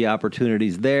see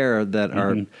opportunities there that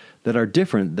are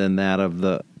different than that of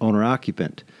the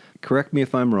owner-occupant. Correct me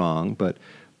if I'm wrong, but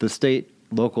the state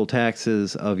local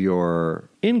taxes of your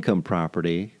income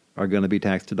property are going to be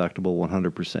tax deductible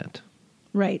 100%.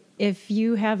 Right. If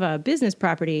you have a business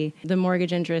property, the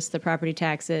mortgage interest, the property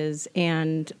taxes,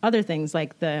 and other things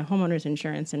like the homeowner's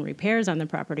insurance and repairs on the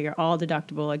property are all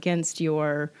deductible against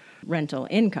your rental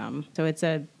income. So it's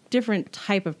a different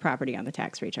type of property on the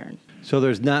tax return. So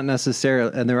there's not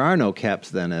necessarily, and there are no caps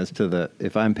then as to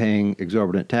if I'm paying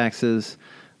exorbitant taxes,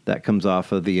 that comes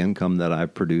off of the income that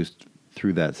I've produced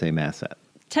through that same asset.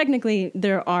 Technically,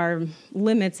 there are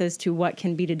limits as to what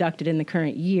can be deducted in the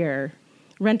current year.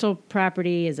 Rental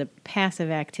property is a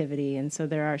passive activity, and so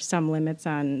there are some limits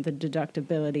on the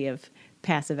deductibility of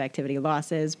passive activity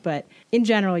losses. But in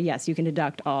general, yes, you can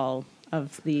deduct all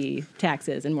of the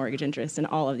taxes and mortgage interest and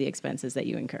all of the expenses that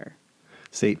you incur.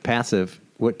 See, passive.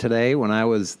 Today, when I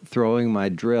was throwing my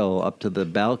drill up to the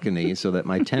balcony so that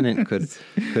my tenant could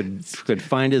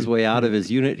find his way out of his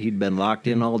unit, he'd been locked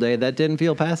in all day. That didn't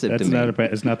feel passive to me.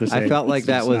 It's not the same. I felt like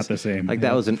that was not the same. Like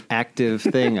that was an active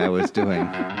thing I was doing.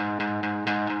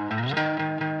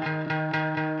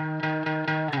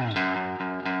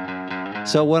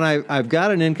 So when I've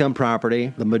got an income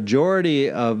property, the majority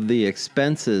of the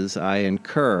expenses I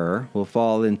incur will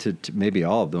fall into, maybe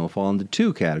all of them will fall into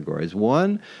two categories.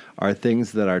 One are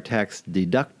things that are tax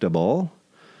deductible,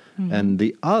 and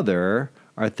the other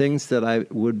are things that I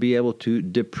would be able to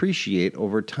depreciate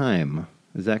over time.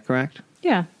 Is that correct?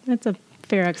 Yeah, that's a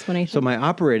fair explanation. So my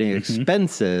operating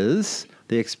expenses,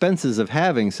 the expenses of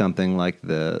having something like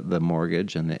the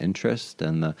mortgage and the interest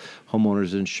and the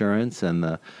homeowner's insurance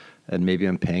and maybe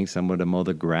I'm paying someone to mow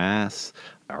the grass,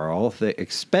 are all the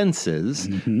expenses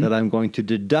that I'm going to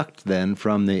deduct then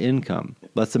from the income.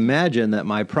 Let's imagine that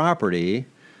my property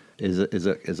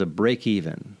is a break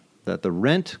even, that the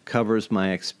rent covers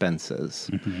my expenses.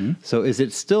 So is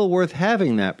it still worth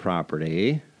having that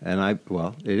property? And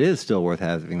it is still worth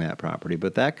having that property,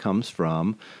 but that comes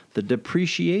from the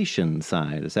depreciation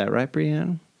side. Is that right,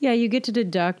 Brianne? Yeah, you get to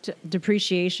deduct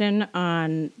depreciation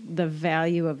on the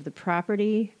value of the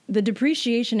property. The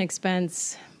depreciation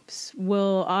expense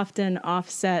will often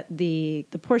offset the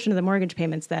portion of the mortgage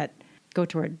payments that go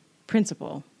toward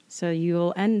principal. So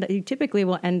you typically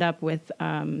will end up with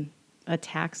a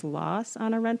tax loss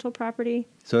on a rental property.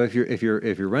 So if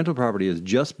your rental property is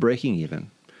just breaking even,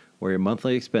 where your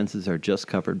monthly expenses are just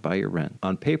covered by your rent,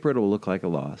 on paper it will look like a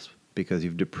loss because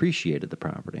you've depreciated the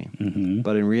property.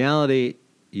 But in reality,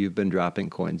 you've been dropping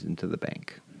coins into the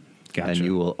bank. Gotcha. And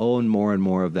you will own more and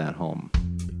more of that home.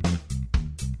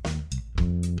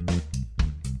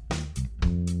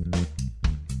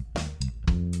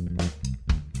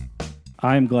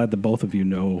 I'm glad that both of you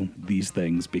know these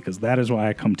things because that is why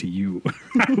I come to you.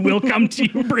 I will come to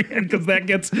you, Brianne, because that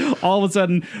gets all of a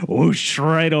sudden whoosh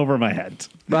right over my head.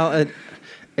 Well,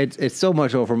 it's so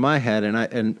much over my head,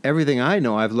 and everything I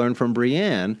know I've learned from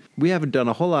Brianne. We haven't done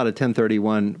a whole lot of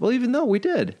 1031. Well, even though we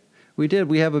did.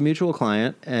 We have a mutual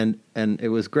client, and it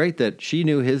was great that she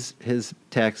knew his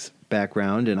tax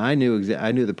background, and I knew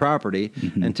the property,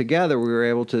 and together we were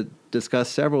able to discuss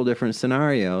several different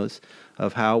scenarios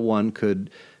of how one could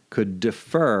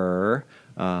defer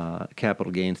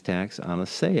capital gains tax on a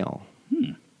sale.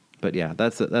 But yeah,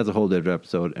 that's a whole different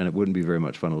episode, and it wouldn't be very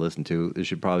much fun to listen to. It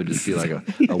should probably just be like a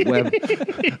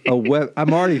web.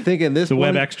 I'm already thinking this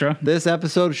web extra. This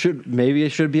episode should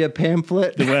be a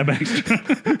pamphlet. The web extra.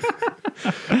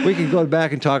 We can go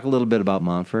back and talk a little bit about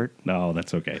Montfort. No,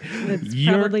 that's okay. It's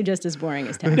probably just as boring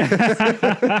as taxes.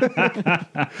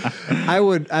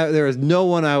 There is no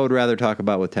one I would rather talk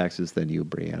about with taxes than you,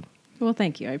 Brianne. Well,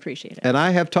 thank you. I appreciate it. And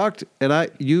I have talked,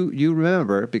 and you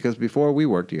remember, because before we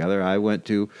worked together, I went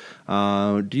to,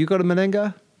 do you go to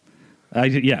Menenga?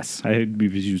 Yes,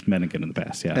 we've used Menenga in the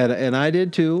past, yeah. And I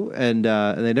did too, and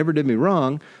they never did me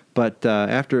wrong, but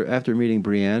after meeting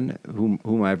Brianne,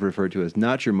 whom I've referred to as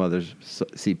not your mother's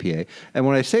CPA, and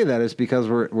when I say that, it's because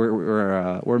we're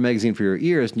a magazine for your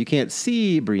ears, and you can't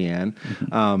see Brianne,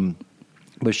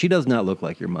 but she does not look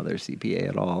like your mother's CPA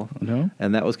at all. No?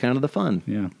 And that was kind of the fun.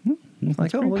 Yeah. It's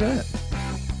like, oh, look at that.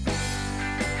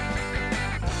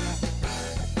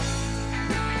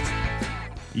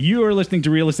 You are listening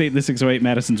to Real Estate in the 608,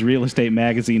 Madison's real estate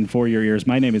magazine for your ears.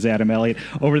 My name is Adam Elliott.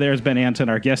 Over there is Ben Anton.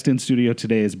 Our guest in studio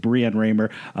today is Brianne Raymer,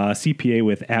 CPA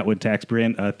with Atwood Tax.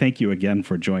 Brianne, thank you again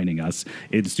for joining us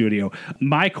in studio.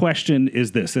 My question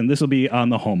is this, and this will be on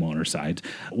the homeowner side.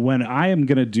 When I am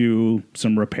going to do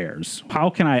some repairs, how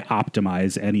can I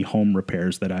optimize any home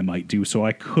repairs that I might do so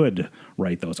I could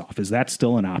write those off? Is that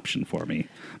still an option for me?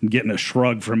 I'm getting a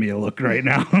shrug from you look right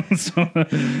now.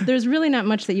 There's really not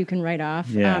much that you can write off.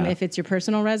 Yeah. If it's your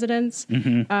personal residence.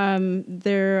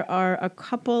 There are a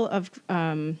couple of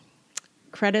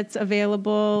credits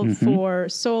available for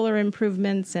solar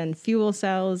improvements and fuel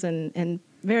cells and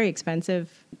very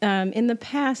expensive. In the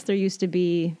past, there used to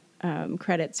be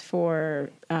credits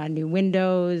for new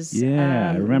windows.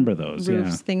 Yeah, I remember those.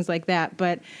 Roofs, things like that.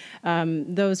 But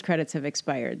those credits have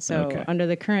expired. So under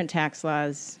the current tax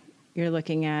laws, you're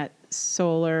looking at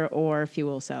solar or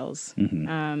fuel cells.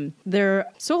 There are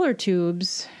solar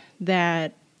tubes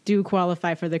that do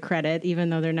qualify for the credit, even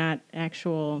though they're not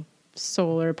actual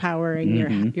solar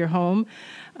powering your home.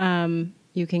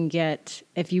 You can get,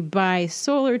 if you buy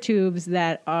solar tubes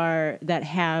that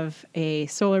have a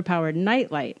solar powered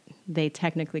nightlight, they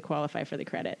technically qualify for the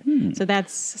credit. So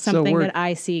that's something that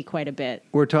I see quite a bit.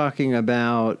 We're talking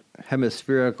about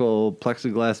hemispherical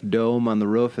plexiglass dome on the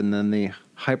roof and then the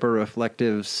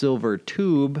hyper-reflective silver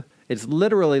tube. It's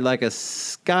literally like a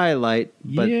skylight,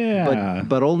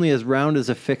 but only as round as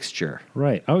a fixture.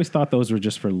 Right. I always thought those were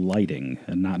just for lighting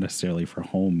and not necessarily for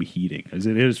home heating. As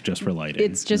it is just for lighting.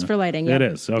 It's just for lighting. It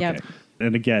is. Okay. Yep.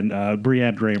 And again,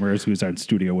 Brianne Dramers, who's in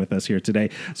studio with us here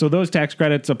today. So those tax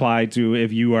credits apply to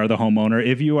if you are the homeowner,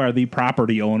 if you are the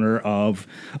property owner of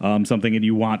something and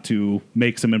you want to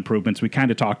make some improvements. We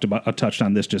kind of touched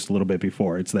on this just a little bit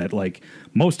before. It's that like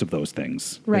most of those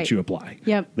things that you apply,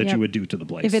 that you would do to the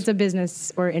place. If it's a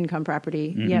business or income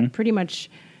property, pretty much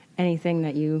anything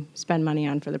that you spend money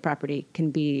on for the property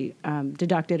can be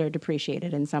deducted or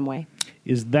depreciated in some way.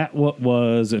 Is that what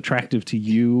was attractive to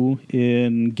you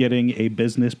in getting a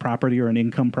business property or an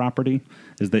income property?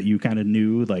 Is that you kind of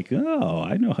knew like, oh,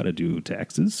 I know how to do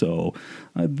taxes, so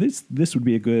this would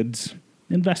be a good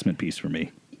investment piece for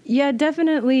me? Yeah,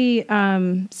 definitely.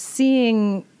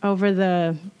 Seeing over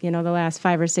the last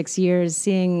 5 or 6 years,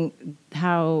 seeing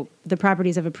how the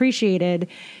properties have appreciated,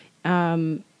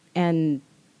 and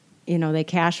they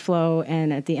cash flow,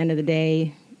 and at the end of the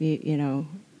day,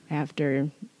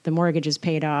 after the mortgage is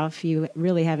paid off, you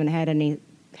really haven't had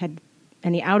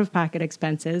any out-of-pocket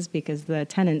expenses because the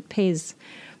tenant pays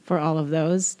for all of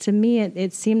those. To me,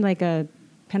 it seemed like a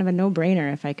kind of a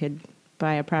no-brainer if I could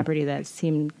buy a property that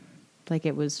seemed like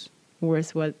it was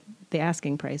worth what the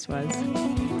asking price was.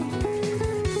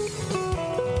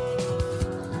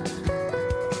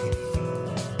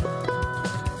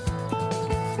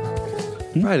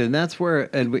 Right, and that's where,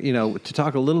 to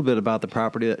talk a little bit about the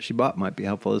property that she bought might be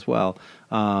helpful as well.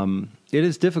 It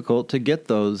is difficult to get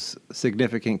those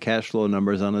significant cash flow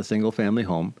numbers on a single-family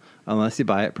home unless you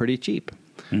buy it pretty cheap.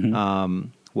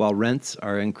 While rents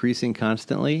are increasing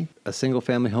constantly, a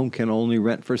single-family home can only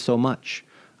rent for so much,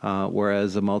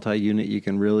 whereas a multi-unit, you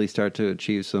can really start to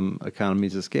achieve some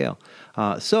economies of scale.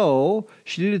 So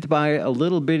she needed to buy a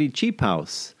little bitty cheap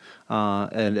house.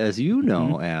 And as you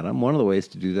know, Adam, one of the ways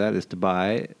to do that is to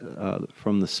buy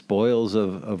from the spoils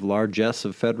of largesse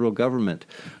of federal government.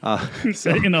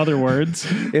 In other words,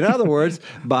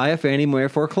 buy a Fannie Mae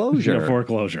foreclosure. A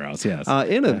foreclosure house, yes.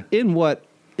 In what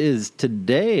is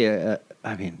today,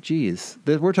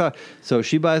 we're talking. So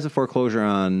she buys a foreclosure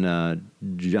on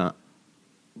John.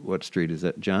 What street is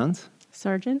it? John's?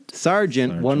 Sargent,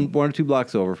 one or two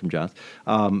blocks over from John's.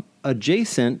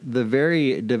 Adjacent, the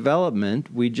very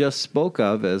development we just spoke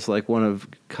of as like one of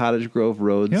Cottage Grove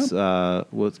Road's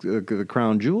was the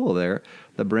crown jewel there,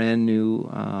 the brand new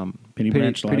Penny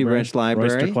Branch Library,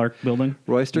 Royster Clark building,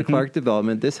 Royster Clark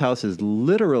development. This house is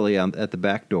literally at the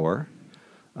back door.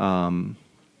 And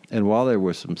while there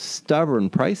was some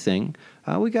stubborn pricing,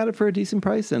 we got it for a decent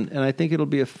price, and I think it'll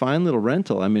be a fine little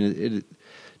rental. I mean,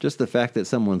 just the fact that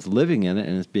someone's living in it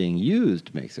and it's being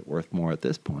used makes it worth more at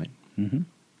this point.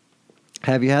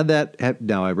 Have you had that?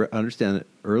 Now, I understand that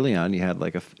early on you had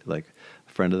like a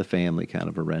friend of the family kind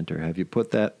of a renter. Have you put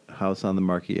that house on the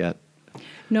market yet?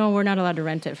 No, we're not allowed to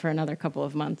rent it for another couple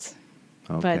of months.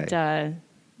 Okay. But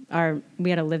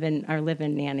we had our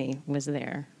live-in nanny was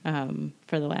there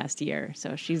for the last year,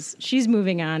 so she's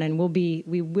moving on, and we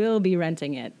will be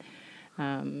renting it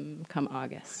come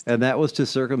August. And that was to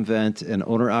circumvent an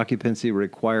owner occupancy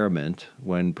requirement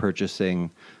when purchasing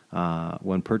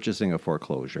a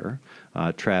foreclosure.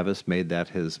 Travis made that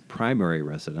his primary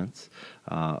residence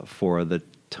for the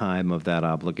time of that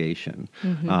obligation.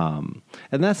 And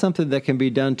that's something that can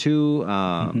be done too.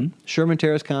 Sherman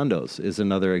Terrace Condos is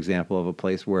another example of a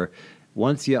place where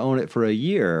once you own it for a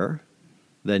year,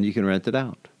 then you can rent it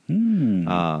out.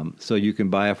 So you can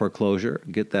buy a foreclosure,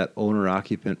 get that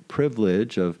owner-occupant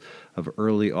privilege of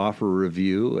early offer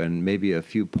review and maybe a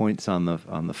few points on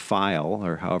the file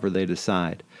or however they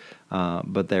decide.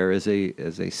 But there is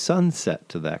a sunset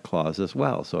to that clause as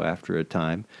well. So after a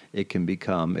time, it can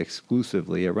become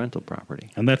exclusively a rental property.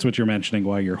 And that's what you're mentioning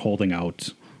while you're holding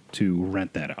out to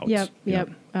rent that out. Yep.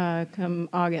 Come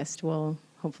August, we'll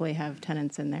hopefully have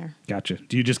tenants in there. Gotcha.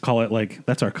 Do you just call it like,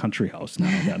 that's our country house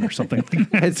now then, or something like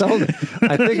that? It's only,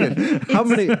 I think,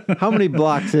 how many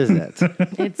blocks is it?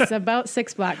 It's about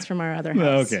 6 blocks from our other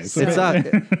house. Okay. So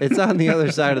it's on the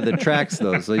other side of the tracks,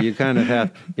 though. So you kind of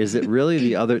have, is it really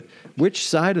the other, which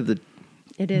side of the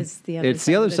It is the other. It's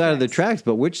the other side of the tracks,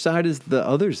 but which side is the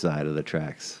other side of the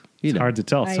tracks? It's hard to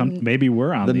tell. Maybe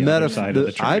we're on the other side of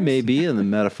the tracks. I may be in the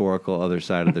metaphorical other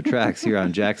side of the tracks here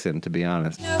on Jackson, to be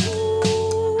honest. No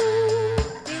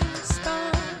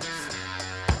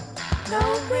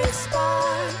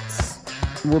response.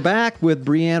 We're back with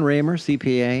Breanne Raymer,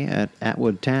 CPA at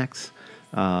Atwood Tax.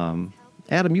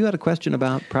 Adam, you had a question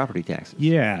about property taxes.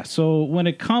 Yeah. So when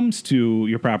it comes to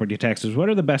your property taxes, what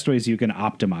are the best ways you can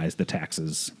optimize the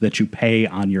taxes that you pay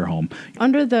on your home?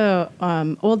 Under the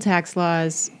old tax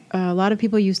laws, a lot of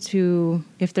people used to,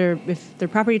 if their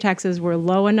property taxes were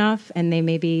low enough and they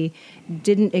maybe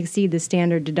didn't exceed the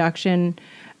standard deduction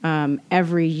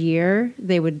every year,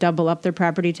 they would double up their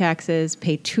property taxes,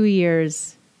 pay 2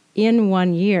 years in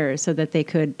 1 year so that they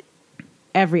could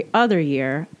every other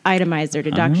year itemize their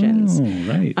deductions. Oh,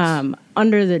 right.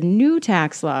 Under the new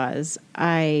tax laws,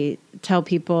 I tell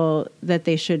people that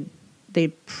they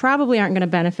probably aren't going to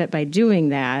benefit by doing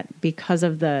that because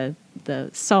of the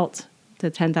SALT,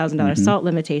 the $10,000 SALT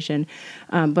limitation.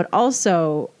 But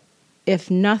also,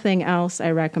 if nothing else,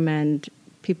 I recommend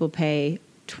people pay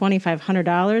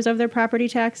 $2,500 of their property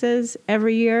taxes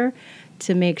every year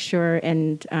to make sure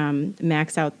and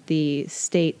max out the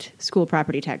state school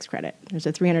property tax credit. There's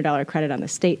a $300 credit on the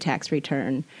state tax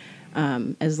return.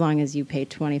 As long as you pay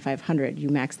 $2,500, you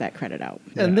max that credit out.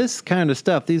 And this kind of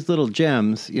stuff, these little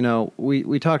gems,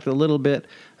 we talked a little bit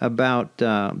about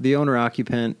the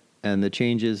owner-occupant and the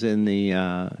changes in the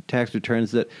tax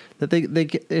returns that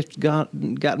it's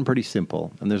gotten pretty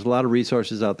simple. And there's a lot of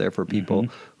resources out there for people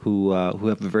who have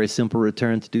a very simple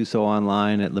return to do so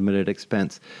online at limited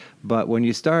expense. But when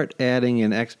you start adding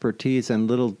in expertise and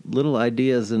little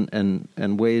ideas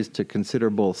and ways to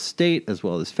consider both state as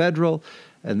well as federal,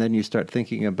 and then you start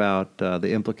thinking about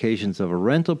the implications of a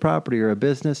rental property or a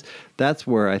business, that's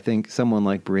where I think someone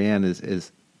like Breanne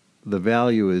is the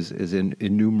value is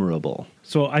innumerable.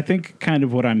 So I think kind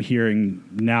of what I'm hearing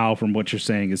now from what you're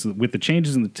saying is that with the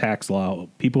changes in the tax law,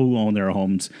 people who own their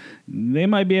homes, they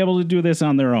might be able to do this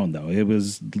on their own, though. It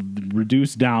was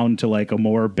reduced down to like a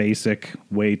more basic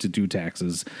way to do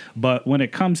taxes. But when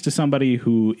it comes to somebody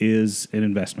who is an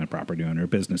investment property owner,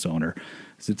 business owner,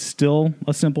 is it still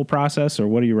a simple process, or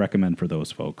what do you recommend for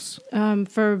those folks?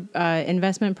 For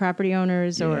investment property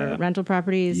owners or rental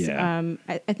properties,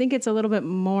 I think it's a little bit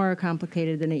more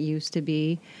complicated than it used to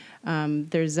be.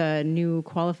 There's a new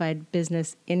qualified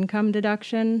business income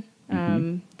deduction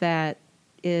that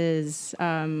is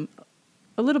a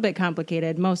little bit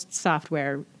complicated. Most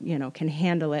software, can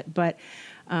handle it, but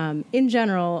in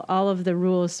general, all of the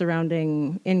rules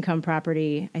surrounding income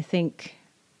property,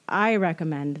 I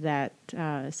recommend that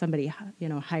somebody,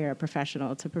 hire a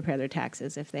professional to prepare their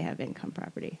taxes if they have income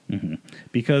property.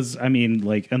 Because,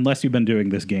 unless you've been doing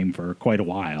this game for quite a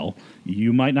while,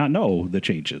 you might not know the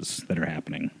changes that are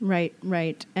happening.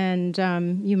 Right. And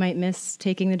you might miss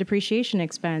taking the depreciation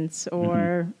expense,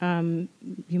 or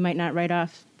you might not write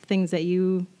off things that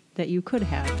you could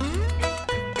have.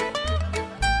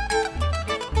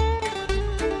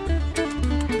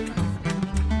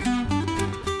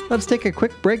 Let's take a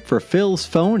quick break for Phil's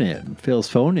Phone In. Phil's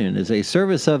Phone In is a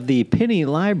service of the Penny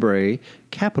Library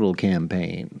Capital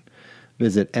Campaign.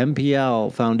 Visit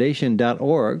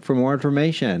mplfoundation.org for more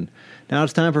information. Now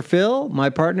it's time for Phil, my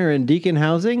partner in Deacon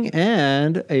Housing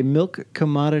and a milk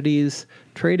commodities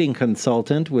trading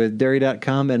consultant with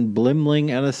Dairy.com and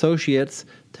Blimling and Associates.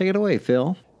 Take it away,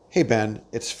 Phil. Hey, Ben.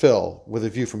 It's Phil with a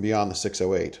view from beyond the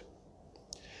 608.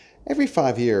 Every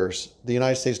 5 years, the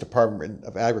United States Department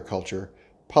of Agriculture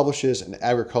publishes an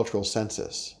agricultural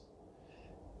census.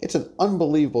 It's an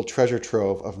unbelievable treasure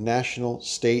trove of national,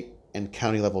 state, and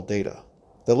county level data.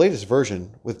 The latest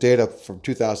version, with data from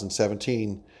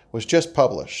 2017, was just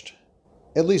published.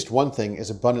 At least one thing is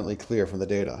abundantly clear from the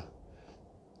data.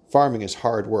 Farming is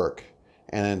hard work,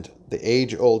 and the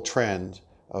age-old trend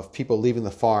of people leaving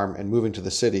the farm and moving to the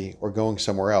city or going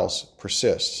somewhere else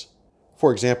persists.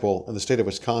 For example, in the state of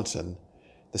Wisconsin,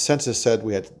 the census said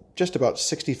we had just about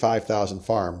 65,000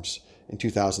 farms in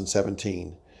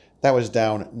 2017. That was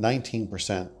down 19%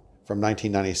 from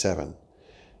 1997.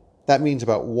 That means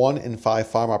about 1 in 5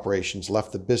 farm operations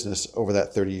left the business over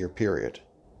that 30-year period.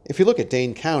 If you look at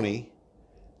Dane County,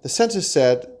 the census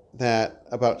said that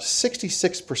about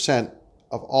 66%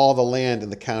 of all the land in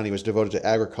the county was devoted to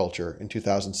agriculture in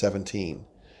 2017.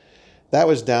 That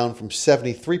was down from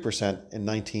 73% in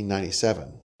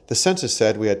 1997. The census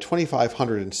said we had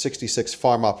 2,566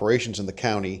 farm operations in the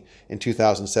county in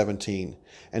 2017,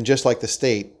 and just like the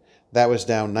state, that was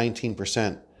down 19%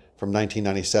 from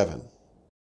 1997.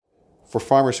 For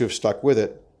farmers who have stuck with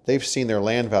it, they've seen their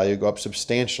land value go up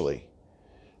substantially.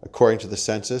 According to the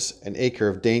census, an acre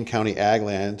of Dane County ag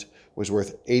land was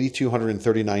worth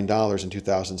 $8,239 in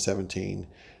 2017,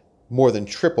 more than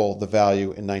triple the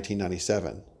value in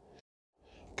 1997.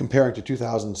 Comparing to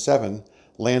 2007,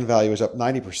 land value is up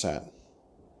 90%.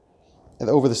 And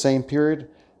over the same period,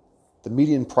 the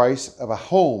median price of a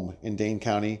home in Dane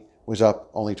County was up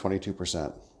only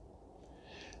 22%.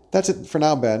 That's it for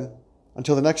now, Ben.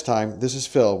 Until the next time, this is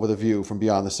Phil with a view from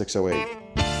beyond the 608.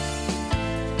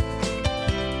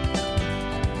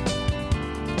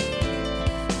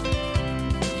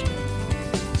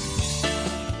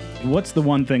 What's the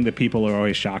one thing that people are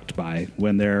always shocked by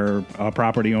when they're a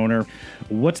property owner?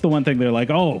 What's the one thing they're like,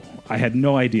 oh, I had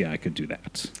no idea I could do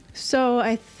that? So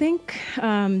I think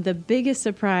the biggest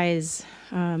surprise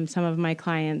some of my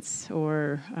clients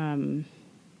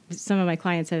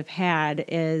have had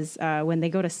is when they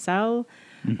go to sell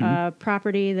a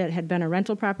property that had been a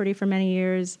rental property for many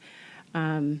years,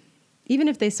 even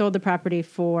if they sold the property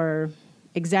for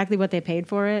exactly what they paid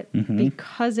for it,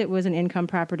 because it was an income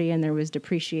property and there was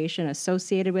depreciation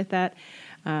associated with that,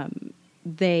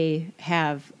 they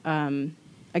have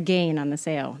a gain on the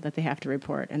sale that they have to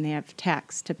report, and they have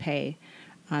tax to pay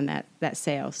on that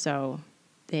sale. So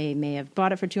they may have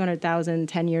bought it for $200,000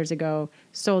 10 years ago,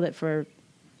 sold it for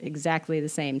exactly the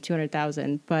same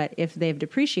 $200,000, but if they've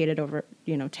depreciated over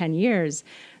 10 years,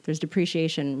 there's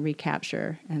depreciation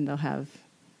recapture, and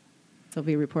they'll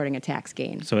be reporting a tax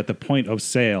gain. So at the point of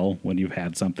sale, when you've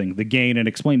had something, the gain, and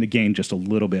explain the gain just a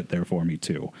little bit there for me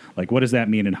too. Like, what does that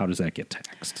mean and how does that get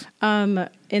taxed? In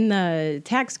the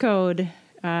tax code,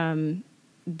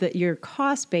 your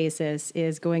cost basis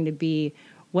is going to be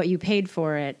what you paid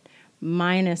for it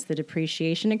minus the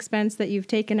depreciation expense that you've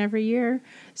taken every year.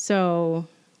 So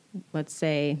let's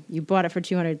say you bought it for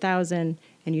 $200,000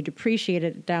 and you depreciate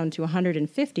it down to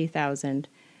 $150,000.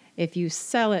 If you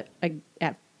sell it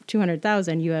at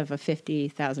 $200,000, you have a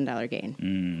 $50,000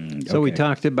 gain. So we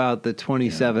talked about the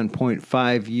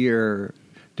 27.5 year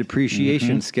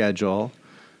depreciation schedule.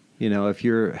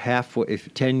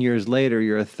 If 10 years later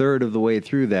you're a third of the way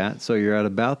through that, so you're at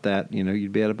about that.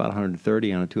 You'd be at about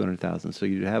 130 on a 200,000. So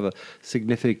you'd have a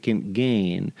significant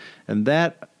gain, and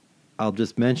that I'll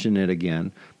just mention it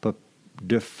again. But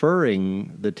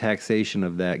deferring the taxation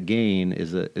of that gain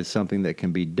is something that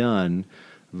can be done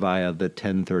via the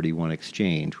 1031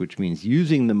 exchange, which means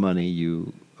using the money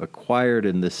you acquired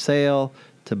in the sale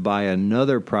to buy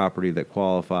another property that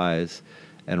qualifies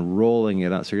and rolling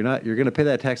it out. So you're going to pay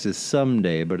that taxes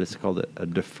someday, but it's called a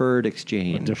deferred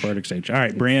exchange. A deferred exchange. All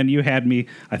right, Brian, you had me.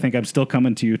 I think I'm still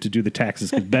coming to you to do the taxes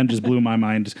because Ben just blew my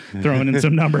mind throwing in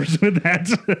some numbers with that.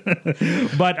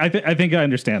 But I think I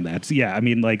understand that. So yeah, I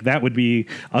mean, like, that would be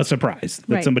a surprise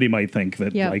that somebody might think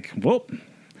that, like, whoa,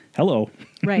 hello.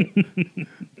 Right.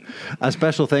 A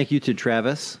special thank you to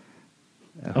Travis.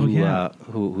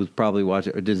 Who's probably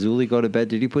watching. Did Zuli go to bed?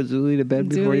 Did you put Zuli to bed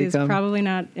before you come? Zuli is probably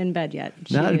not in bed yet.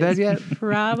 Not in bed yet?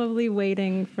 Probably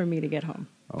waiting for me to get home.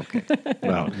 Okay.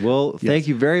 Well, thank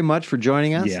you very much for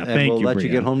joining us. Yeah, and we'll let Brian.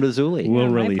 you get home to Zuli. We'll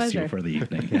my release pleasure. you for the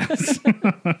evening. Yes.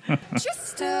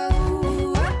 Just is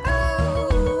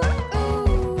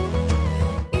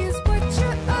what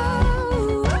you owe.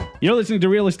 You're listening to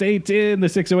Real Estate in the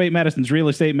 608, Madison's Real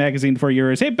Estate Magazine for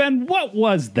yours. Hey, Ben, what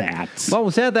was that? What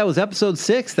was that? That was episode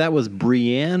 6. That was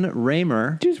Brianne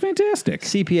Raymer, She's fantastic.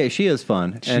 CPA. She is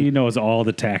fun. She knows all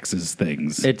the taxes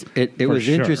things. It For was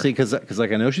sure. interesting because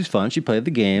like I know she's fun. She played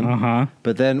the game.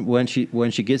 But then when she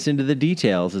gets into the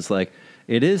details, it's like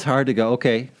it is hard to go.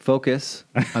 Okay, focus.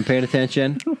 I'm paying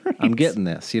attention. I'm getting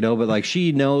this. But like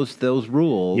she knows those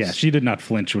rules. Yeah, she did not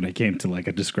flinch when it came to like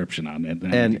a description on it.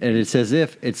 And it's as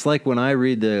if it's like when I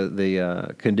read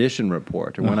the condition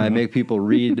report, or when I make people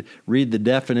read the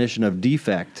definition of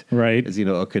defect. Right. As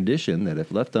a condition that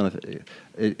if left on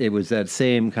it was that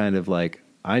same kind of like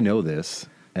I know this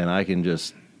and I can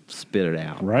just spit it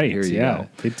out. Right. Here you yeah. go.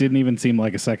 It didn't even seem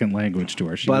like a second language to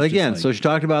her. But again, so she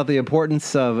talked about the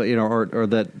importance of, or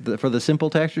that for the simple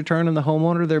tax return and the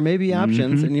homeowner, there may be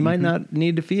options, and you might not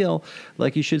need to feel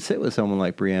like you should sit with someone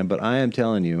like Brianne. But I am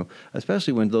telling you,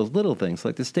 especially when those little things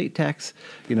like the state tax,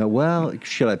 well,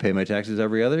 should I pay my taxes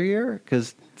every other year?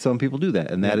 Because some people do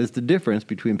that, and that is the difference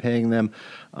between paying them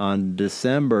on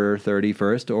December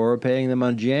 31st or paying them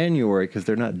on January because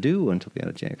they're not due until the end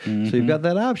of January. So you've got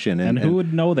that option. And who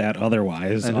would know that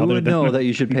otherwise? And who would know that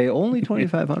you should pay only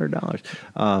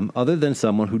 $2,500 other than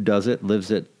someone who does it, lives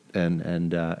it,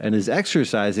 and is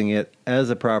exercising it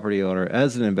as a property owner,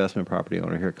 as an investment property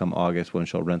owner here come August when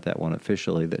she'll rent that one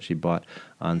officially that she bought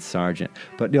on Sargent.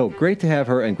 But great to have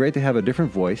her and great to have a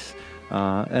different voice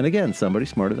And again, somebody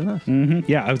smarter than us.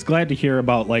 Yeah, I was glad to hear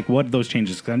about like what those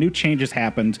changes, because I knew changes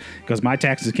happened because my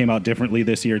taxes came out differently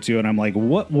this year too, and I'm like,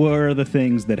 what were the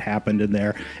things that happened in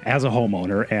there as a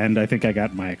homeowner? And I think I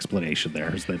got my explanation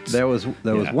there. There was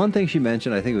one thing she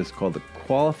mentioned. I think it was called the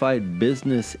qualified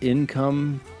business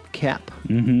income cap.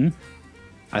 Mm-hmm.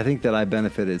 I think that I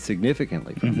benefited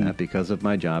significantly from that because of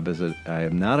my job I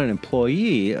am not an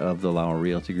employee of the Lauer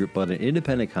Realty Group, but an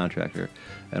independent contractor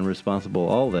and responsible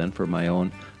all then for my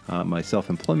own my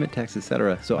self-employment tax,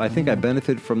 etc. So I think I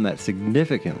benefited from that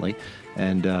significantly,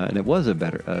 and it was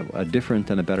a different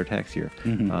and a better tax year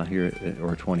here,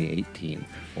 or 2018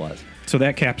 was. So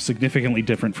that cap's significantly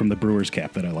different from the brewer's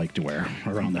cap that I like to wear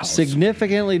around the house.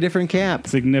 Significantly different cap.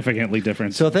 Significantly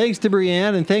different. So thanks to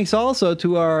Brianne, and thanks also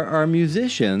to our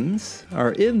musicians,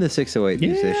 our In the 608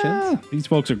 musicians. These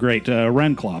folks are great.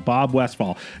 Renclaw, Bob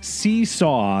Westfall,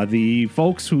 Seesaw, the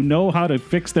folks who know how to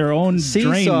fix their own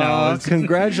drain now.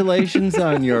 Congratulations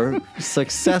on your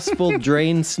successful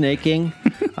drain snaking.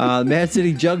 Mad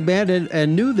City Jug Band,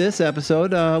 and new this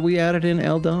episode, we added in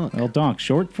El Donk. El Donk,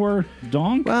 short for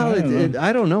donk? Well,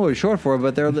 I don't know what it's short for,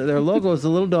 but their logo is a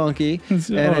little donkey.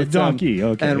 And donkey,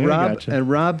 okay. And Gotcha.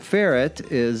 Rob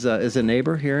Ferret is a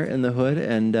neighbor here in the hood,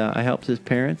 and I helped his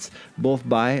parents both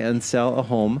buy and sell a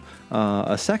home,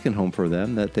 a second home for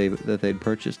them that they'd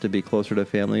purchased to be closer to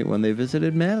family when they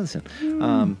visited Madison.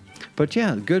 But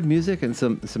yeah, good music and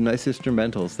some nice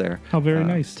instrumentals there. How very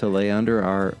nice to lay under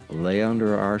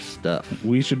our stuff.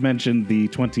 We should mention the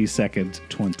 20-second.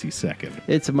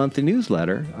 It's a monthly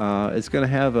newsletter. It's going to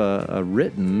have a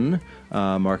written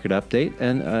market update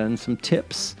and some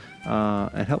tips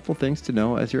and helpful things to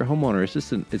know as your homeowner.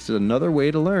 It's another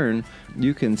way to learn.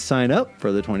 You can sign up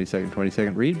for the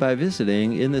 20-second read by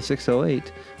visiting In the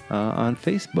 608 on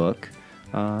Facebook.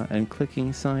 And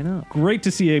clicking sign up. Great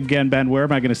to see you again, Ben. Where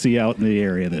am I going to see you out in the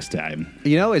area this time?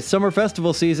 It's summer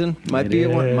festival season. Might be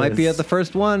at the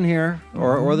first one here,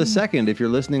 or the second if you're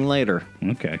listening later.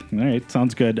 Okay, all right,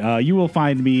 sounds good. You will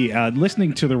find me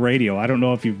listening to the radio. I don't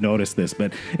know if you've noticed this,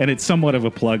 and it's somewhat of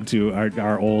a plug to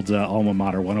our old alma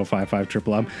mater, 105.5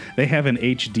 Triple M. They have an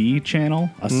HD channel,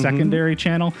 a secondary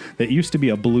channel that used to be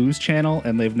a blues channel,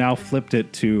 and they've now flipped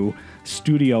it to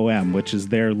Studio M, which is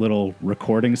their little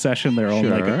recording session, their own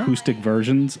like acoustic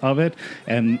versions of it,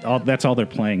 and that's all they're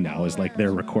playing now is like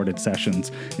their recorded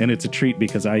sessions, and it's a treat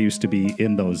because I used to be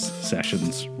in those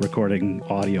sessions recording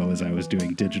audio as I was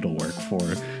doing digital work for.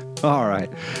 All right,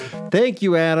 thank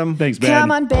you, Adam. Thanks, Ben. Come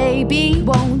on, baby,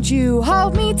 won't you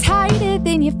hold me tighter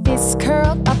than your fists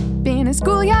curled up in a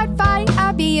schoolyard fight?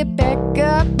 I'll be a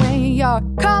backup when you're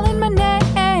calling my name.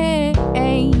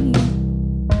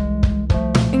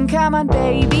 Come on,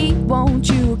 baby, won't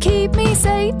you keep me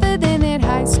safer than that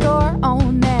high score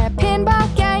on that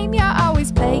pinball game you're always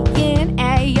playing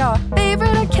at your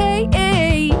favorite arcade?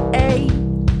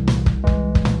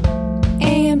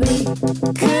 And we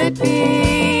could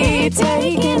be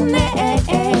taking names,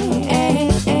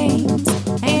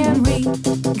 and we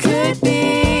could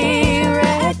be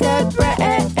record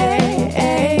breaking.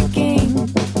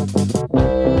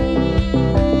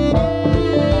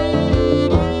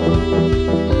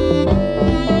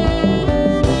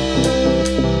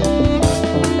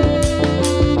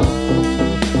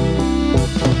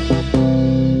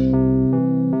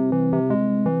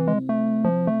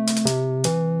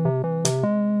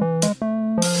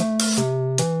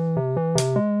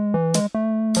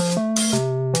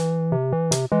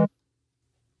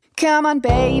 Come on,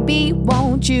 baby,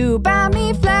 won't you buy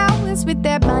me flowers with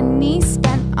that money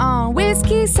spent on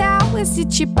whiskey sours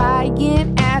that you're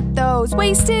buying at those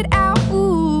wasted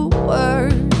hours?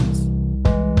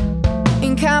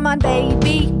 And come on,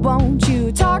 baby, won't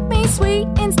you talk me sweet?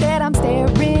 Instead, I'm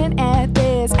staring at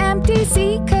this empty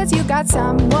seat, 'cause you got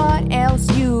someone else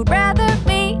you'd rather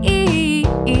me.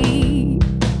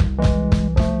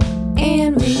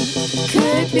 And we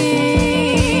could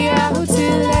be out too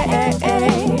late.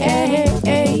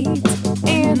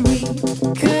 And we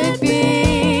could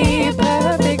be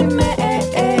perfect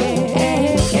mates.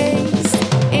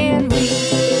 And we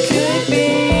could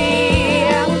be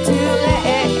out too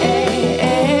late.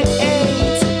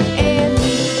 And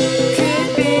we could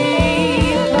be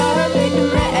perfect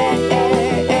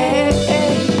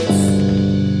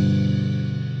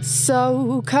mates.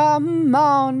 So come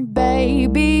on,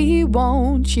 baby,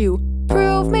 won't you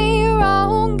prove me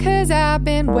wrong? 'Cause I've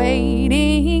been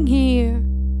waiting here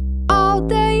all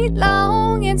day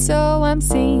long, and so I'm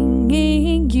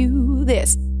singing you